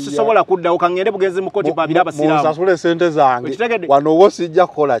wano sisobola kuddawo kangende bugenzi mu kooti babira abasiraamu munsasule sente zange wano wo sijja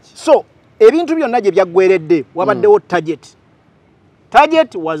kukola ki. So ebintu byonna gye byaggweredde wabaddewo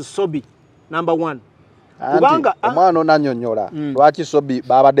target was Sobbi number 1. Kubanga omwana onannyonnyola lwaki Sobbi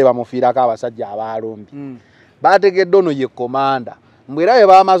babadde bamufiirako abasajja abalumbi bategedde ono ye komanda mbwera bwe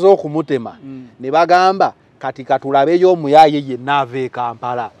bamaze okumutema ne bagamba kati katulabeyo omuyaye yenna ava e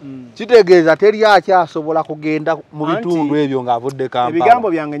Kampala. Kitegeeza teri akyasobola kugenda mu bitundu ebyo ng'avudde Kampala. Ebigambo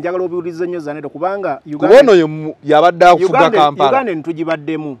byange njagala obiwulirize nnyo Zanedo kubanga Uganda yabadde akufuga Kampala. Uganda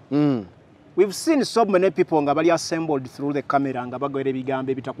ntugibaddemu. We've seen so many people nga bali assembled through the camera nga bagwera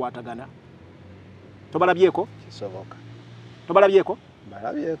ebigambo ebitakwatagana. Tobalabyeko? Kisoboka. Tobalabyeko?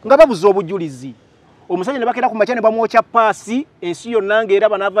 Balabyeko. Nga babuza obujulizi. Omusajja ne bakera ku makya ne bamwokya paasi ensi yonna ng'era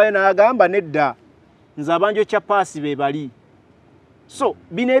banavayo n'agamba nedda. nze abanjo kya paasi be bali. So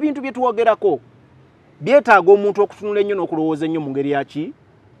bino ebintu bye tuwogerako byetaaga omuntu okutunula ennyo n'okulowooza ennyo mu ngeri yaki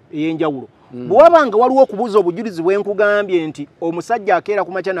ey'enjawulo. Bw'wabanga waliwo okubuuza obujulizi bwe nkugambye nti omusajja akeera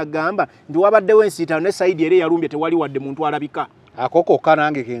ku makya n'agamba nti wabaddewo ensiitaano ne sayidi era eyalumbye tewali wadde muntu alabika. Akokokka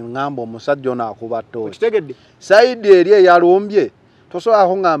nange ke ngamba omusajja ono akuba ttooki. Okitegedde? Sayidi eri eyalumbye tosobola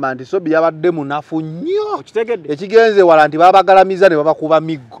kungamba nti Sobbi yabadde munafu nnyo. Okitegedde? Ekigenze wala nti babagalamiza ne babakuba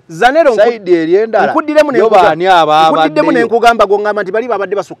miggo. Zanero Sayidi eri endala yo baani ababadde. Nkuddemu ne nkugamba gongamba nti bali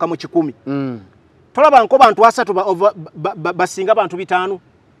babadde basukka mu 100. Tolaba nko bantu 3 basinga bantu 5.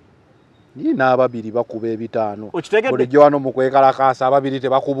 Nina ababiri bakuba ebitaano. Okitegedde? Bulijjo wano mu kwekalakaasa ababiri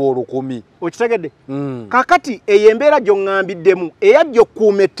tebakuba olukumi. Okitegedde? Kakati eyembeera gy'oŋŋambiddemu eyajja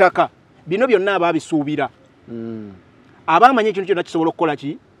okkuuma ettaka bino byonna ababisuubira. Abamanyi ekintu kyonna kisobola okukola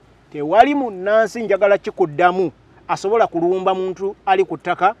ki? Tewali munnansi njagala kikuddamu asobola kulumba muntu ali ku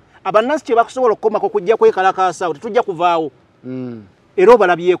ttaka. Abannansi kye bakusobola okukomako kujja kwekalakaasa tetujja kuvaawo. Era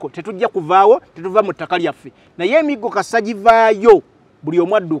obalabyeko tetujja kuvaawo tetuva mu ttaka lyaffe. Naye emiggo kasagivaayo buli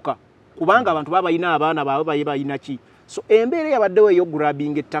omu adduka. Kubanga abantu babayina abaana baabwe bayina ki. So embeera yabaddewo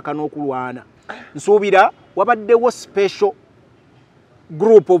ey'ograbbing ettaka n'okulwana. Nsuubira wabaddewo special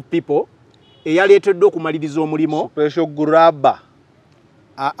group of people eyaleeteddwa okumaliriza omulimo. Special grabber.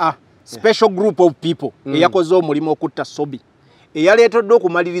 Special group of people eyakoze omulimo okutta Sobbi. Eyaleeteddwa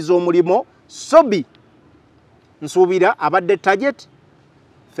okumaliriza omulimo Sobbi. Nsuubira abadde target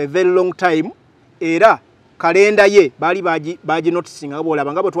for a very long time era kalenda ye bali baji noticing nga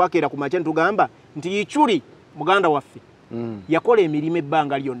bolaba nga bwe twakeera ku makya ntugamba nti Yichuli muganda waffe yakola emirimu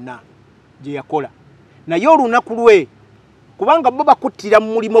ebbanga lyonna gye yakola naye olunaku lwe kubanga bo bakuttira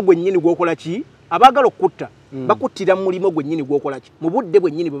mu mulimo gwennyini gwokola ki abaagala okutta bakuttira mu mulimo gwennyini gwokola ki mu budde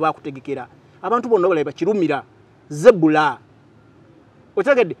bwennyini bwe bakutegekera abantu bonna balaba kirumira zebula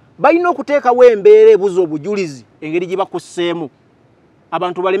otegedde balina okuteekawo embeera ebuza obujulizi engeri gye bakusseemu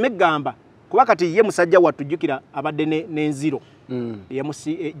abantu baleme gamba kuba kati ye musajja watujjukira abadde n'enziro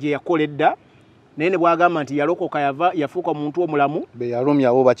gye yakoledda naye ne bwagamba nti yalokoka yafuuka omuntu omulamu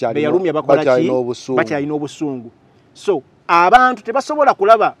beyalumya bo bakyalina obusungu. So abantu tebasobola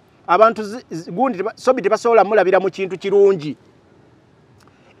kulaba abantu gundi Sobbi tebasobola mulabira mu kintu kirungi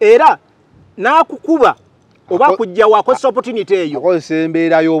era n'akukuba oba kujja wakozesa opportunity eyo akozesa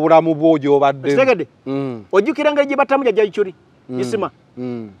embeera y'obulamu bwo gy'obadde. Tegedde ojjukira ngeri gye batamuja gya Yichuli Isima.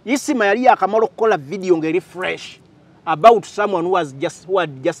 Isima yali akamala okukola video ngeri fresh about someone who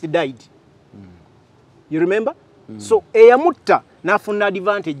had just died. You remember? So eyamutta n'afuna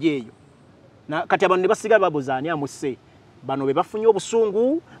advantage eyo. Kati abantu ne basigala babuzaani amusse. Bano be bafunye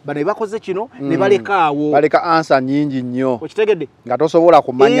obusungu, bano be bakoze kino ne balekaawo. Baleka answer nnyingi nnyo. Okitegedde? Nga tosobola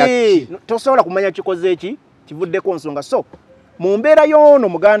kumanya ki. Tosobola kumanya kikoze ki, kivuddeko nsonga. So mu mbeera y'ono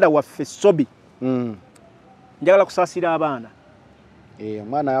muganda waffe Sobbi. Njagala kusaasira abaana.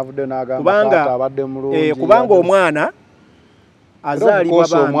 Omwana yavudde n'agamba taata abadde mulungi. Kubanga omwana azaalibwa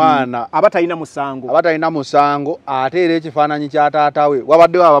bambi abatalina musango ate era ekifaananyi kya taata we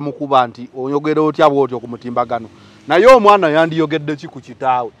wabaddewo abamukuba nti oyogera otya bw'otyo ku mutimbagano naye omwana yandiyogedde ki ku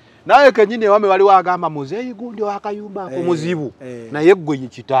kitaawe naye kennyini ewame waliwo agamba muzeeyi gundi wakayumba ako muzibu naye ggwe ye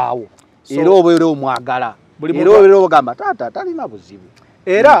kitaawo era obeera omwagala era obeera ogamba taata talina buzibu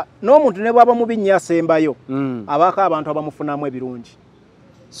era n'omuntu ne bwaba mubi nnyo asembayo abaako abantu abamufunamu ebirungi.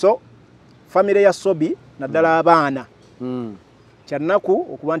 So famire ya Sobbi naddala abaana kyannaku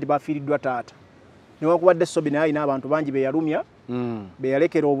okuba nti bafiiriddwa taata newankubadde Sobbi naye alina abantu bangi beyalumya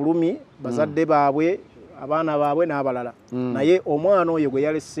beyalekera obulumi bazadde baabwe abaana baabwe n'abalala naye omwana oyo gwe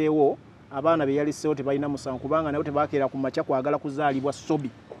yaleseewo abaana be yaleseewo tebalina musango kubanga nabo tebakeera ku makya kwagala kuzaalibwa Sobbi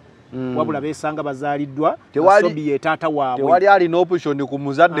wabula beesanga bazaaliddwa Sobbi ye taata waabwe. Tewali alina option ku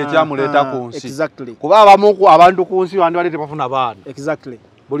muzadde kyamuleeta ku nsi. Exactly. Kuba abamu abantu ku nsi bandi bali tebafuna baana. Exactly.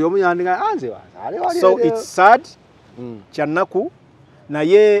 Buli omu yandinga anze wali. So it's sad kyannaku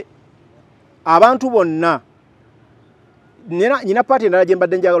naye abantu bonna nyina paati endala gye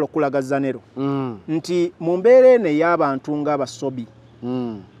mbadde njagala okulaga Zanero nti mu mbeera eno ey'abantu ng'aba Sobbi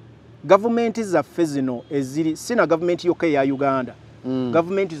gavumenti zaffe zino eziri sina gavumenti yokka eya Uganda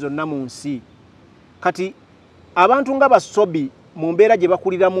gavumenti zonna mu nsi kati abantu ng'aba Sobbi mu mbeera gye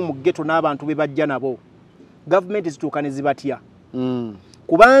bakuliramu mu ghetto n'abantu be bajja nabo gavumenti zituuka ne zibatya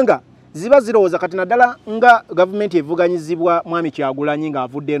kubanga ziba zirowooza kati naddala nga gavumenti evuganyizibwa mwami Kyagulanyi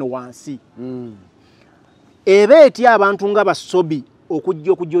ng'avudde eno wansi eba etya abantu nga ba Sobbi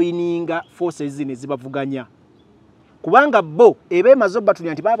okujja okujoyininga forces zino ezibavuganya kubanga bo eba emaze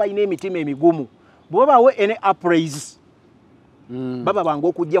obbatunya nti baba balina emitima emigumu bwe bawe ene upraise baba bange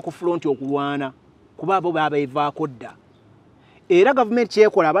okujja ku front okulwana kuba bo baba evaako dda era government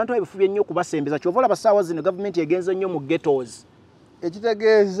yekola abantu ebifubye nnyo kubasembeza kyovola basaawa zino government yegenze nnyo mu ghettos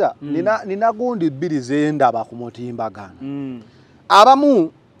ekitegeeza nina gundi bbiri zendaba ku mutimbagano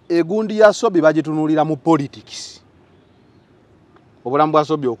abamu egundi ya Sobbi bagitunulira mu politics obulamu bwa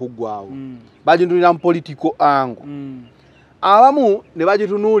Sobbi okuggwawo bagitunulira mu political angle abamu ne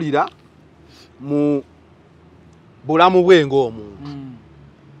bagitunulira mu bulamu bwenga omuntu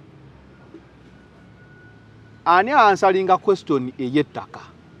ani ansalinga question eyettaka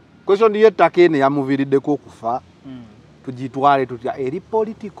question yettaka ene yamuviiriddeko okufa tugitwale tutya eri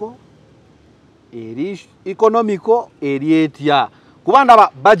political eri economical eri etya kuba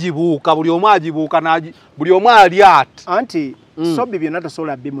ndaba bagibuuka buli omu agibuuka buli omu ali ati anti Sobbi byonna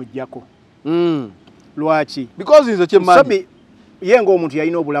tosobola bimujjako lwaki because nze kyemmanyi Sobbi ye ng'omuntu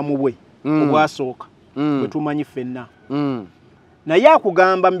yalina obulamu bwe obwasooka bwe tumanyi ffenna naye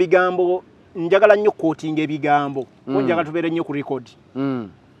akugamba mu bigambo njagala nnyo kootinga ebigambo njagala tubeere nnyo ku record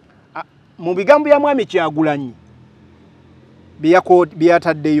mu bigambo bya mwami Kyagulanyi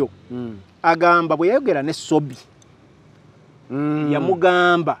byataddeyo agamba bwe yayogera ne Sobbi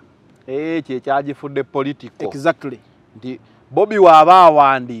yamugamba kyekyagifudde political exactly nti Bobi waaba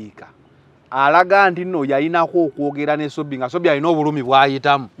awandiika alaga nti nno yayinako okwogera ne Sobbi nga Sobbi alina obulumi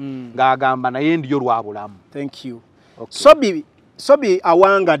bwayitamu ng'agamba naye ndiyo lwa bulamu. Thank you. Okay. Sobbi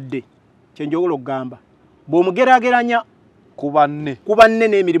awangadde kyenjogola okugamba bw'omugeraageranya ku banne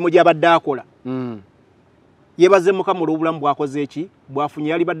n'emirimu gy'abadde akola yebaze Mukama olw'obulamu bwakoze eki bwafunye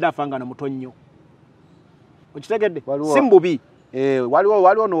yali badde afanga na muto nnyo okitegedde si mbubi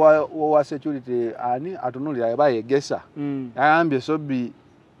waliwo no wa security ani atunulira yaba yegesa yayambye Sobbi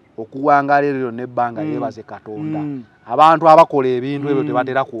okuwangala eryo nebbanga yebaze Katonda abantu abakola ebintu ebyo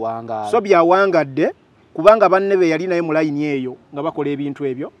tebatera kuwangala Sobbi awangadde kubanga banne be yali naye mu line eyo nga bakola ebintu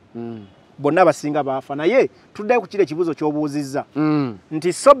ebyo bonna basinga baafa naye tuddayo ku kile kibuzo ky'obuuzizza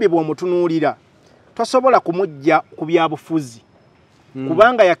nti Sobbi bw'omutunuulira tosobola kumujja ku byabufuzi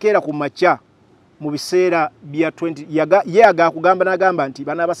kubanga yakeera ku makya mu biseera bya 20 ye agakugamba n'agamba nti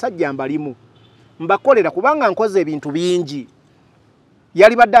bana abasajja mbalimu mbakolera kubanga nkoze ebintu bingi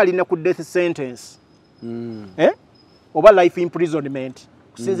yali badde alina ku death sentence oba life imprisonment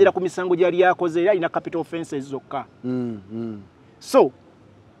kusinziira ku misango gyali yakoze era alina capital offenses zokka so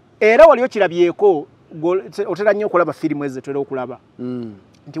era waliyo kirabyeko otera nnyo okulaba firimu ezo tetera okulaba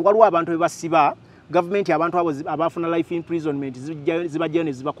nti waliwo abantu bebasiba government abantu abo abafuna life imprisonment zibajjayo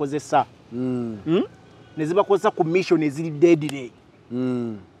ne zibakozesa ne zibakozesa ku mission eziri deadly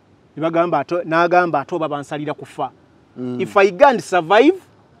nibagamba n'agamba ate oba bansalira kufa if I can't survive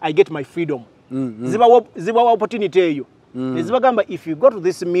I get my freedom zibawa opportunity eyo ne zibagamba if you go to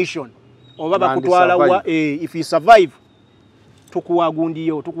this mission oba bakutwala if you survive tukuwa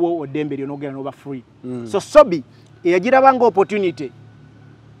gundiyo tukuwa odembe lyo nogera noba free so Sobbi eyagirabanga opportunity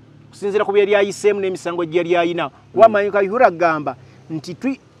kusinzira ku byali ayisemu n'emisango gyali ayina kuba manyika yura gamba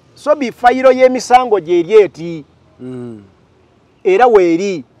nti Sobbi fayiro y'emisango gyeri eti era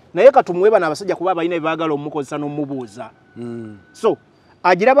weeri naye katumuwe bana abasajja kuba abalina ebyagala omukozesa n'omubuuza so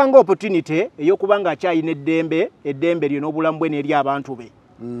agirabanga opportunity ey'okubanga akyayina eddembe lyo n'obulamu bwe n'eri abantu be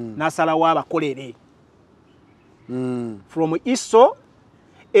n'asalawo abakolere from Iso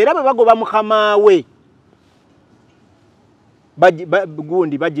era bwe bagoba mukama we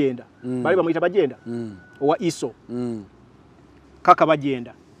gundi bagenda bali bamuyita bagenda owa Iso kaka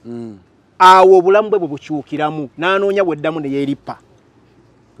bagenda awo obulamu bwe bukyukiramu n'anoonya bweddamu ne yeeripa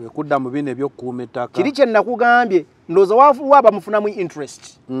kudda mu bine by'okukuuma ettaka kiri kye nakugambye ndowooza waaba mufunamu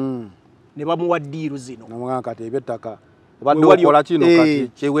interest ne bamuwa ddiiru zino namugamba kati eby'ettaka obadde okola kino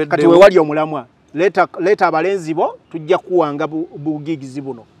kati wewali omulamwa leeta abalenzi bo tujja kuwanga bugigizi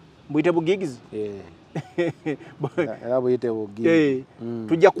buno mbuyite bugigizi era buyite bugigizi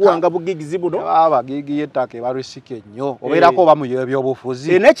tujja kuwanga bugigizi buno abagigi y'ettaka ebarisike nnyo obeerako oba mu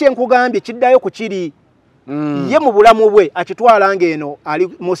by'obufuzi nekyenkugambye kiddayo ku kiri ye mu bulamu bwe akitwala ng'eno ali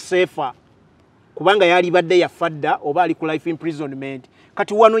mu sefa kubanga yali badde yafadda oba ali ku life imprisonment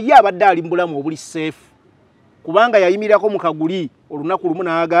kati wano ye abadde ali mu bulamu obuli safe kubanga yayimirako mu kaguli olunaku lumu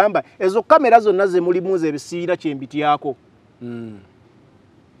n'agamba ezo kamera zonna ze mulimu ze bisiina kyembityako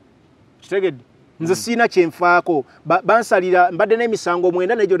kitegedde nze siina kyenfaako bansalira mbadde n'emisango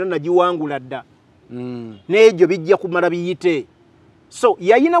 9 n'egyo nagiwangula dda n'egyo bijja kumala biyite so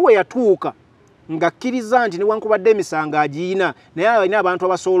yayina we yatuuka ngakkiriza nti newankubadde emisango agiina naye alina abantu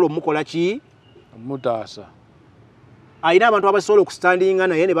abasobola omukola ki mutaasa alina abantu abasobola okustandinga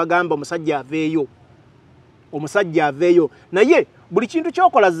naye ne bagamba omusajja aveeyo naye buli kintu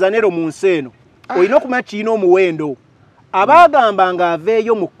kyokola zanero mu nsi eno olina okumanya kirina omuwendo abaagamba nga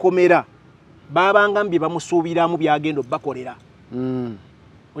aveeyo mu kkomera baabanga bye bamusuubiramu byagenda obbakolera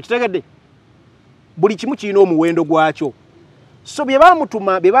okitegedde buli kimu kirina omuwendo gwakyo so bye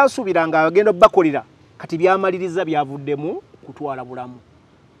bamutuma bye basuubiranga agenda bakolera kati byamaliriza byavuddemu kutwala bulamu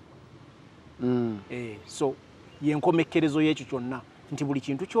so yenkomekerezo y'ekyo kyonna nti buli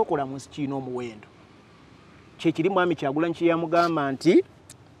kintu kyokola mu nsi kirina omuwendo kyekiri mwami Kyagulanyi kye yamugamba nti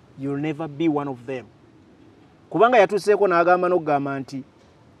you'll never be one of them kubanga yatuseeko n'agamba n'okugamba nti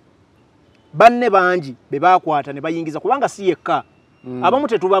banne bangi be bakwata ne bayingiza kubanga si yekka abamu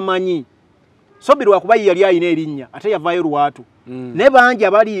tetubamanyi Sobbi lwakuba yali ayina erinnya ate yavaayo lwatu ne bangi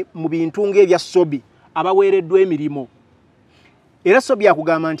abali mu bintu ng'ebya Sobbi abaweereddwa emirimu era Sobbi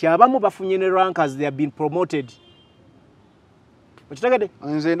akugamba nti abamu bafunye ne rankers they have been promoted okitegedde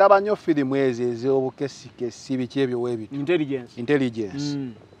nze ndaba nnyo firimu ezo ez'obukesikesi biki ebyo weebitu intelligence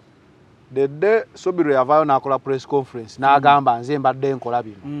dedde Sobbi lwe yavaayo n'akola press conference n'agamba nze mbadde nkola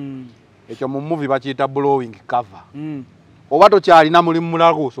bino ekyo mu movie bakiyita blowing cover oba tokyalina mulimu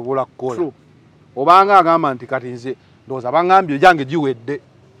mulala osobola kukola obanga agamba nti kati nze ndowooza baŋŋambye egyange giwedde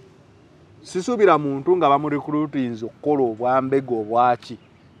sisuubira muntu nga bamurecruitinze okukola obwambega obwaki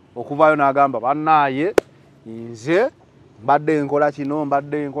okuvaayo n'agamba bannaaye nze mbadde nkola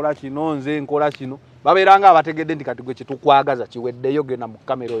kino nze nkola kino babeeranga abategedde nti kati gwe kyetukwagaza kiweddeyo genda mu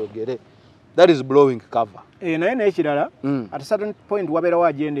kamera oyogere that is blowing cover naye n'ekirala at a certain point wabeerawo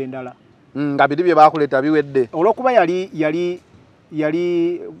agenda endala nga biri bye baakuleeta biwedde olw'okuba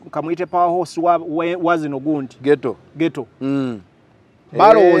yali kamuyite power horse wa zino gundi ghetto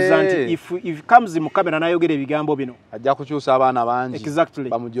balowooza nti if comes mu kamera n'ayogera ebigambo bino ajja kukyusa abaana bangi exactly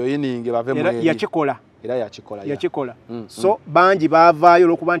bamujoyininge bave mu yakikola so bangi baavaayo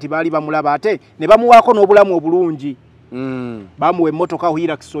olw'okuba nti baali bamulaba ate ne bamuwaako n'obulamu obulungi bamuwa emmotoka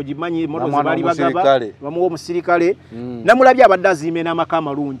Hilux ogimanyi emmotoka baali bagaba bamuwa omusirikale namulabye abadde azimbe n'amaka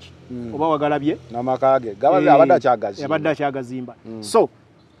amalungi oba wagalabye n'amakage abadde akyagazimba so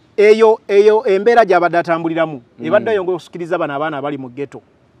eyo embeera gy'abadde atambuliramu ebadde yongera okusukiriza bano abaana abali mu ghetto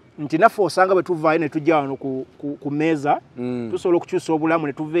nti naffe osanga bwe tuvaayo ne tujja wano ku mmeeza tusobola okukyusa obulamu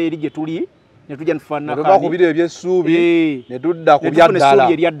ne tuva eri gye tuli ne tujja netufaanana ku biro eby'essuubi ne tudda ku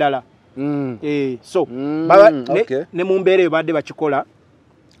byaddala so ne mu mbeera eyo badde bakikola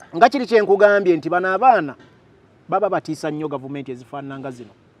nga kiri kyenkugambye nti bano abaana baba batiisa nnyo gavumenti ezifaanana nga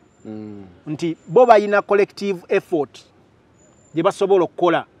zino nti bo balina collective effort gye basobola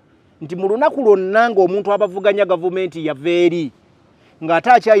okukola nti mu lunaku lwonna ng'omuntu abavuganya gavumenti yava eri ng'ate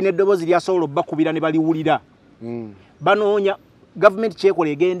akyalina eddoboozi lyasobola obbakubira ne baliwulira banoonya gavumenti kyekola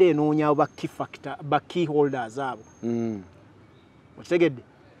egenda enoonya ba key holders abo okitegedde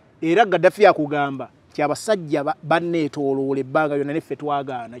era Gaddafi akugamba ti abasajja banneetooloola ebbanga lyonna neffe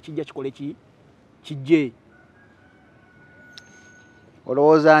twagaana kijja kikole kijje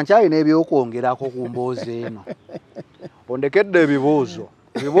olowooza nkyalina ebyokwongerako ku mboozi eno ondekedde ebibuuzo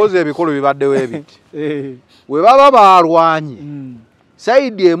ebikulu bibaddewo ebiti we baba baalwanyi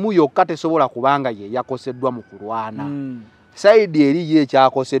sayidi emu yokka tesobola kubanga ye yakoseddwa mu kulwana sayidi eri ye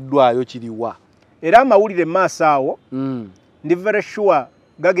ekyakoseddwayo kiriwa era amawulire maaso awo ndi very sure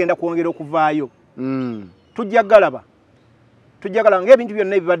gagenda kwongera okuvaayo tujja galaba ng'ebintu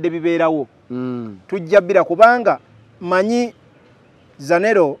byonna ebibadde bibeerawo tujja bira kubanga manyi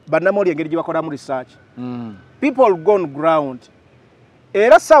Zanero bannamoli engeri gye bakolamu research people gone ground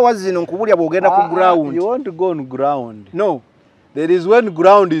era sawa zino nkubulya bwogenda ku ground you want to go on ground no there is when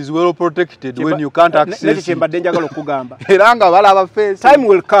ground is well protected when you can't access it chembadde njagala okugamba era nga balaba face time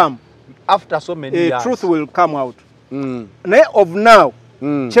will come after so many years truth will come out naye of now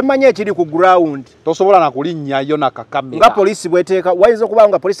kyemanya ekiri ku ground tosobola na kulinnyayo na kakamera nga polisi bweteeka wayinza okubaawo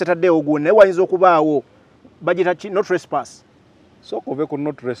nga polisi etaddeewo ogundi naye wayinza okubaawo bagita no trespass so kove ku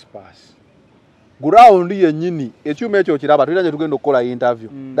no trespass ground yennyini ekyuma ekyo kiraba tulina gye tugenda okukola interview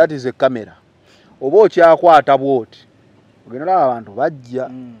that is a camera oba okyakwata bwoti ogenda olaba abantu bajja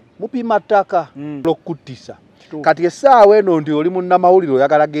mupima ttaka okuttisa kati essaawa eno nti oli munnamawulire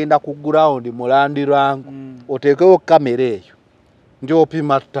oyagala genda ku ground mulandirangu oteekewo kamera eyo nti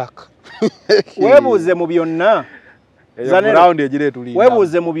opima ttaka weebuuze mu byonna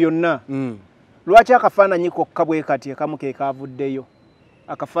weebuuze mu byonna lwaki akafaananyi kokka bwe kati ekamu ke kaavuddeyo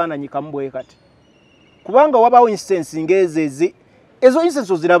akafaananyi kamu bwe kati kubanga wabawo instance ng'ezo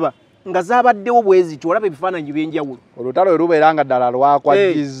instance oziraba nga zaabaddewo bwe ziti olaba ebifaananyi by'enjawulo olutalo lubeera nga ddala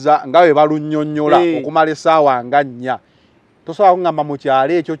lwakwajjiza nga bwe balunnyonnyola okumala essaawa nga 4 tosobola kungamba mu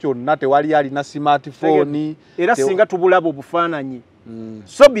kyalo ekyo kyonna tewali alina smartphone era singa tubulaba obufaananyi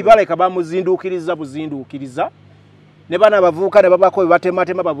Sobbi baleka buzinduukiriza ne bana abavubuka ne babako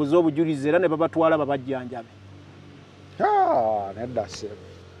batematema babuze obujulizi era ne babatwala babajjanjabe nedda se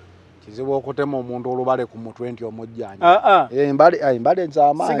kizibu okutema omuntu olubale ku mutwe nti omujjanja embale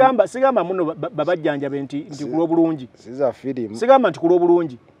nz'amaanyi sigamba muno babajjanjabe nti kulwa bulungi siza firimu sigamba nti kulwa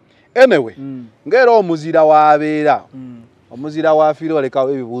bulungi anyway ngera omuzira waabeera omuzira waafiire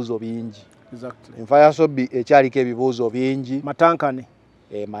olekawo ebibuuzo bingi enfa ya Sobbi ekyaliko ebibuuzo bingi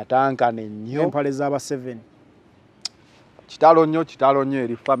matankane nnyo empale z'aba 7 kitalo nnyo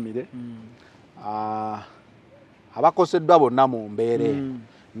eri famire abakoseddwa bonna mu mbeera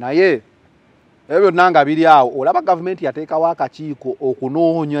naye ebyo nanga biri awo olaba gavumenti yateekawo akakiiko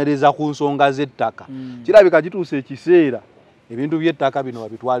okunoonyereza ku nsonga z'ettaka kirabika gituuse ekiseera ebintu by'ettaka bino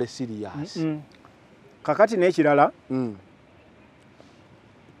babitwale serious kakati n'ekirala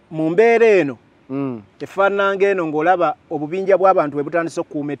mu mbeera eno efaananga eno ng'olaba obubinja bw'abantu bwe butandise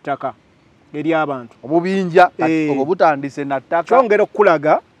okukuuma ettaka eri abantu obubinja obwo butandise na ttaka kyongera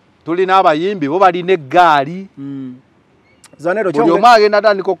okulaga tulina abayimbi bo balina eggaali Zanero buli omu agenda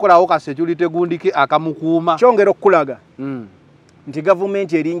atandika okukolawo ka security gundike akamukuuma kyongera okulaga nti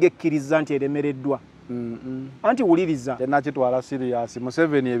gavumenti eringa ekkiriza nti eremereddwa anti wuliriza tenakitwala serious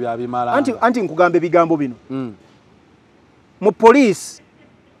Museveni ebyo abimala anti nkugamba ebigambo bino mu police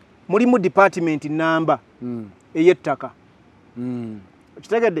mulimu department namba ey'ettaka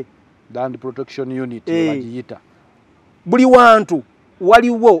kitegedde land protection unit bagiyita buli wantu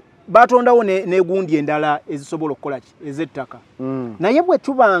waliwo batondawo negundi endala ezisobola okukola ez'ettaka naye bwe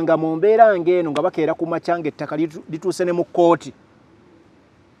tubanga mu mbeera ng'eno nga bakeera ku macanga ettaka lituuse ne mu kkooti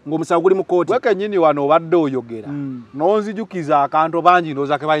ng'omusawo guli mu kkooti gweke nnyini wano obadde oyogera n'onzijukiza akantu bangi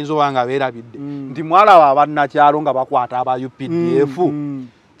ndowooza ke bayinza oba nga beerabidde nti mwalaba abannakyalo nga bakwata aba UPDF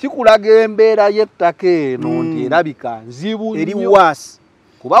kikulaga embeera y'ettaka eno nti erabika nzibu eri waasi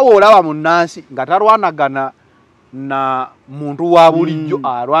kuba bw'olaba munnansi nga talwanagana na muntu wa bulijjo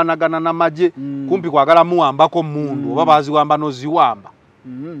alwanagana n'amagye kumpi kwagala muwambako mundu oba baziwamba n'oziwamba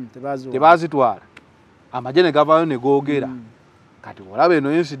tebazitwala amagye ne gavayo ne googera kati olaba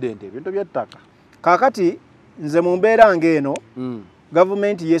eno incident ebintu by'ettaka kaakati nze mu mbeera ng'eno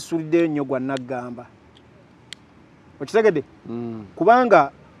gavumenti yeesuliddeyo nnyo gwa naggamba okitegedde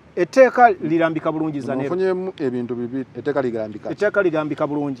kubanga etteeka lirambika bulungi zanero ebintu bibiri etteeka ligambika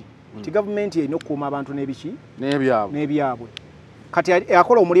bulungi ti gavumenti erina okukuuma abantu n'ebiki n'ebyabwe kati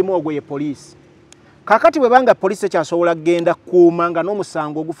akola omulimu ogwo ye poliisi kaakati bwe banga poliisi ekyasobola kgenda kukuuma nga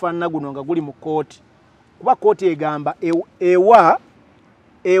n'omusango ogufaanana guno nga guli mu kkooti kuba kkooti egamba ewa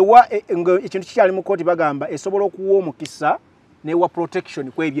ekintu kikyali mu kkooti bagamba esobola okuwa omukisa newa protection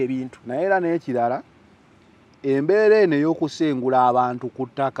kw'ebyo ebintu naye era n'ekirala embeera eno ey'okusengula abantu ku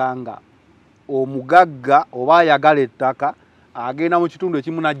ttaka nga omugagga oba ayagala ettaka agenda mu kitundu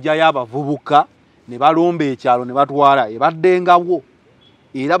ekimu n'ajjayo abavubuka ne balumba ekyalo ne batwala ebaddengawo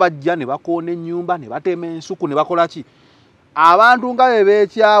era bajja ne bakoona ennyumba ne batema ensuku ne bakola ki abantu nga be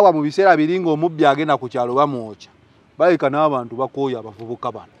beekyawa mu biseera biri ng'omubbi agenda ku kyalo bamwokya baleka n'abantu bakooya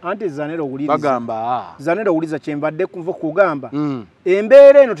abavubuka bano anti zanero owuliriza bagamba zanero owuliriza kyembadde kuva kugamba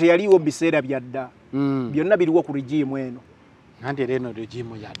embeera eno teyaliwo mu biseera byadda byonna biriwo ku regimu eno anti era eno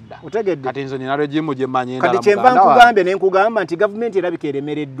regimu yadda otegedde kati nze nina regimu gye mmanyi kati kyenva nkugambye ne nkugamba nti gavumenti erabika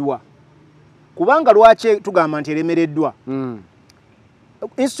eremereddwa kubanga lwaki tugamba nti eremereddwa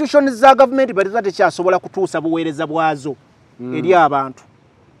institutions za gavumenti batiza tekyasobola kutuusa buweereza bwazo eri abantu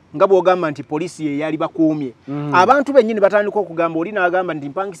nga bw'ogamba nti poliisi ye yali bakuumye abantu bennyini batandika okugamba oli n'agamba nti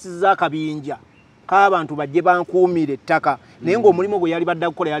mpangisiza akabinja k'abantu bajje bankuumire ettaka naye ng'omulimu gwe yali badde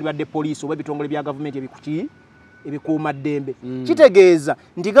kukola yali badde poliisi oba ebitongole bya gavumenti ebikuki ebikuuma ddembe kitegeeza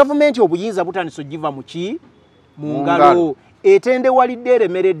nti gavumenti obuyinza butandise ogiva mu ki mu ngalo etendewalidde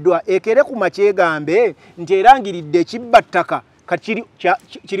eremereddwa ekere ku makyegambe nti erangiridde ekibba ttaka kati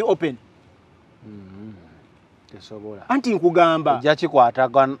kiri open tesobola anti nkugamba ejja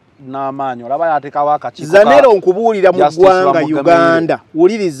kikwataga n'amaanyi olaba yateekawo akakiiko zanero nkubuulira mu ggwanga Uganda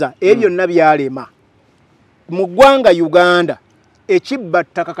wuliriza ebyo byonna byalema mu ggwanga Uganda ekibba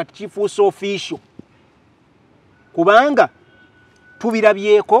ttaka kati kifuuse official kubanga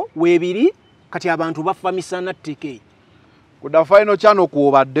tubirabyeko weebiri kati abantu bafa misana tteke kuda final channel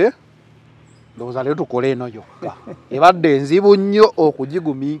kuobadde ndowooza leero tukole eno yokka ebadde enzibu nnyo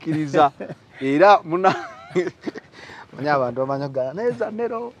okugigumiikiriza era muna manya abantu bamanyagana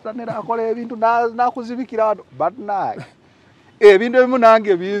nezanero akola ebintu nakuzibikira wano but naye ebintu ebimu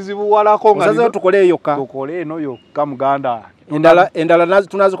nange binzibuwalako nga tukole yokka tukole eno yokka muganda endala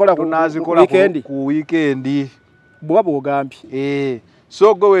tunazikola ku weekend bwaba bwogambye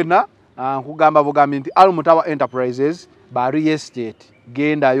so gwe wena nkugamba bugambi nti Almutawa Enterprises ba real estate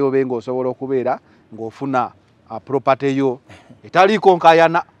gendayo obe ng'osobola okubeera ng'ofuna property yo etaliiko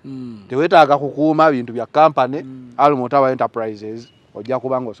nkayana teweetaaga kukuuma bintu bya kampani Almutawa Enterprises ojja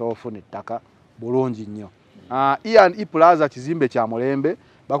kuba ng'osobola ofuna ettaka bulungi nnyo. E&E Plaza kizimbe kya mulembe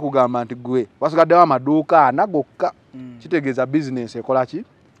bakugamba nti gwe wasigaddewo amaduuka ana gokka kitegeeza bizinensi ekola ki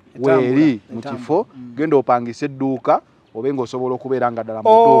weeri mu kifo genda opangisa edduuka obe ng'osobola okubeera nga ddala mu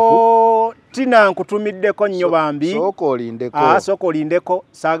butuufu. Tina nkutumiddeko nnyo bambi. Sooka olindeko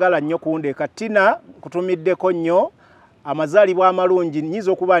saagala nnyo kundeeka. Tina nkutumiddeko nnyo. Amazaalibwa amalungi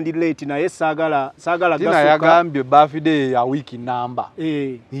nyiza okuba ndi late naye saagala gasuka. Tina yagambye birthday ya week number.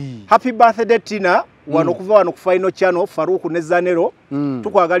 Happy birthday Tina. Wano kuva wano ku Final Channel Faruku ne Zanero.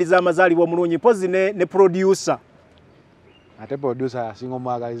 Tukwagaliza amazaalibwa omulungi mpozi ne producer. Ate producer yasinga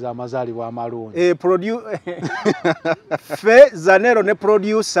omwagaliza amazaalibwa amalungi. Fe Zanero ne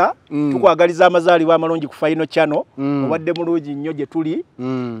producer tukwagaliza amazaalibwa amalungi ku Final Channel. Obadde mulungi nnyo gye tuli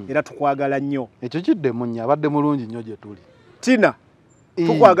era tukwagala nnyo. Ekyo kiddemu nnyo abadde mulungi nnyo gye tuli. Tina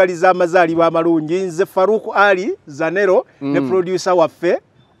tukwagaliza amazaalibwa amalungi nze Faruku Ali Zanero ne producer waffe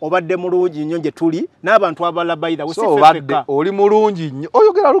obadde mulungi nnyo gye tuli n'abantu abalala bayira so obadde oli mulungi nnyo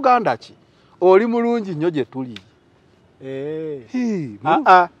oyogera Luganda ki oli mulungi nnyo gye tuli.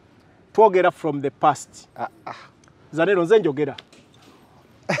 Twogera from the past. Zanero nze njogera.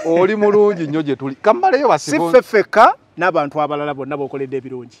 Oli mulungi nnyo gye tuli. Kamaleyo basibo. Sifefeka n'abantu abalala bonna bokoledde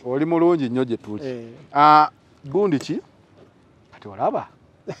ebirungi. Oli mulungi nnyo gye tuli. Gundi ki? Kati olaba.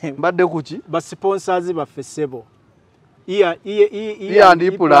 Mbadde kuki? Ba sponsors baffe sebo.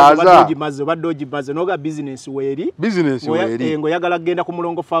 E&E Plaza. Badde ogimaze noga business weeri. Business weeri. Ngo yagala genda ku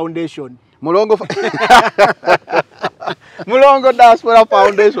Mulongo Foundation. Mulongo Diaspora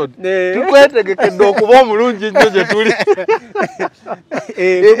Foundation. Tukwetegekedde okuba omulungi nnyo gye tuli.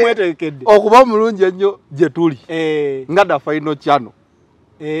 Tukwetegekedde. Okuba omulungi ennyo gye tuli. Nga da Final Channel.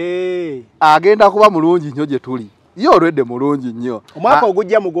 Agenda kuba mulungi nnyo gye tuli. Ye olwedde mulungi nnyo. Omwaka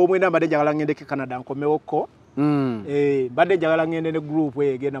ogujja mu gw'omwenda mbadde njagala ngendeke Canada nkomewokko. Mbadde njagala ngende ne group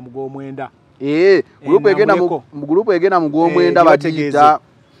egenda mu gw'omwenda. Group egenda mu gw'omwenda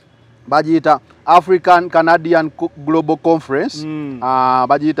bagiyita African Canadian Global Conference.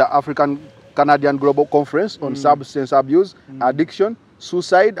 Bagiyita African Canadian Global Conference on Substance Abuse, Addiction,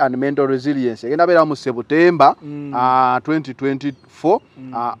 Suicide and Mental Resilience. Egenda beera mu September 2024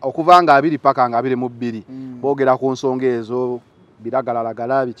 okuva nga 2 paka nga 22 boogera ku nsonga ezo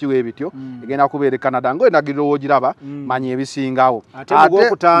biragalalagala bikiwe bityo egenda kubeera Canada ngo endagiriro wogiraba manye ebisingawo ate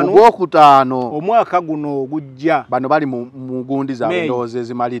mu gwokutaano omwaka guno ogujja bano bali mu gundi za ndowooza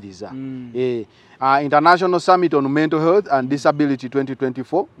ezimaliriza. International Summit on Mental Health and Disability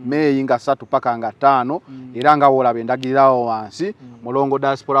 2024 May nga 3 paka nga 5 era nga wolaba endagirirawo wansi Mulongo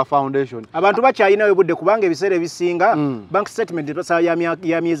Diaspora Foundation. Abantu bakyayinayo budde kubanga ebiseera ebisinga bank statement etosaba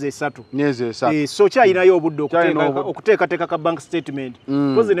ya myezi 3. So kyayinayo budde okuteekateeka ka bank statement.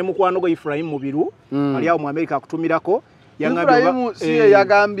 Tozi ne mukwano gwa Ephraim Mubiru ali awo mu America akutumirako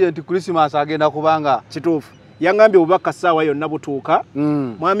yagambye nti Christmas agenda kubanga kituufu. Yangambye obubaka ssaawa yonna butuuka.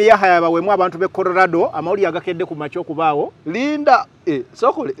 Mwami Yahaya bawemu abantu be Colorado amawuli agakedde ku macho kubaawo. Linda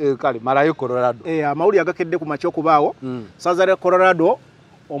sokole kale malayo Colorado. Amawuli agakedde ku macho kubaawo. Sazare Colorado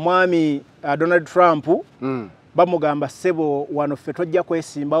omwami Donald Trump bamugamba sebo wano ffe tojja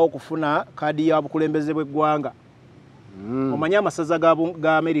kwesimbawo kufuna kadi ya bukulembeze bw'eggwanga. Omanya amasaza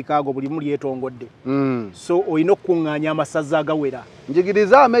ga America ago buli muli etongodde. So oyina okunganya amasaza agawera.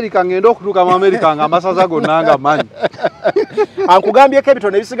 Njigiriza America ngenda okutuuka mu America nga amasaza gonna nga manyi. Ankugambye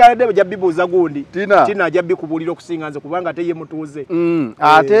kebitono ebisigaladde bya bibuuza gundi. Tina ajja bikubulira okusinga nze kubanga ate ye mutuuze.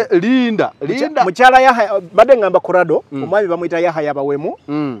 Ate Linda mukyala Yahaya badde ngamba Colorado omwami bamuyita Yahaya bawemu.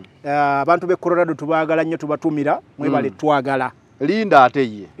 Abantu be Colorado tubaagala nnyo tubatumira mwebale twagala. Linda ate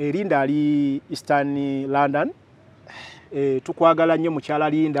ye. Linda ali Eastern London. Tukwagala nnyo mukyala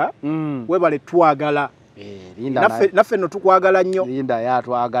Linda webale twagala. Naffe no tukwagala nnyo. Linda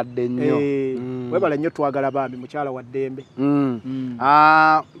yatwagadde nnyo. Webale nnyo twagala bambi mukyala wa ddembe.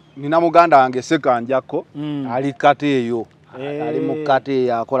 Nina muganda wange Sekanjako ali kate eyo. Ali mu kate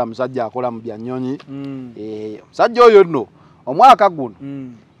yakola musajja akola mu byanyonyi. Musajja oyo nno omwaka guno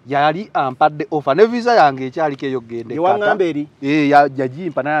yali ampadde offer ne visa yange ekyaliko eyo gende kata. Yewangamba eri?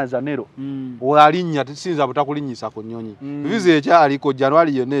 Yagimpa na Zanero. Walinnya tisinza butakulinyisa ku nnyonyi. Visa ekyaliko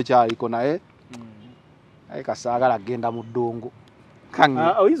January yonna ekyaliko naye kasaagala genda mu ddungu.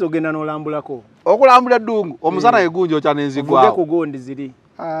 Oyinza ogenda n'olambulako. Okulambula eddungu omusana egunjo okya n'enzigwawo. Vuge ku gondi ziri.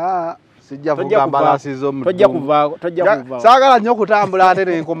 Sijja kugamba lasizo mu. Tojja kuvaawo. Saagala nnyo okutambula ate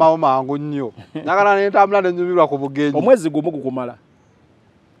ne nkomawo mangu nnyo. Njagala ne ntambula ne nyumirwa ku bugenyi. Omwezi gumu gukumala.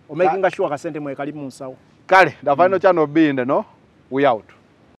 Making sure kasente mwe kali mu nsawo. Kale, the Final Channel being no, we out.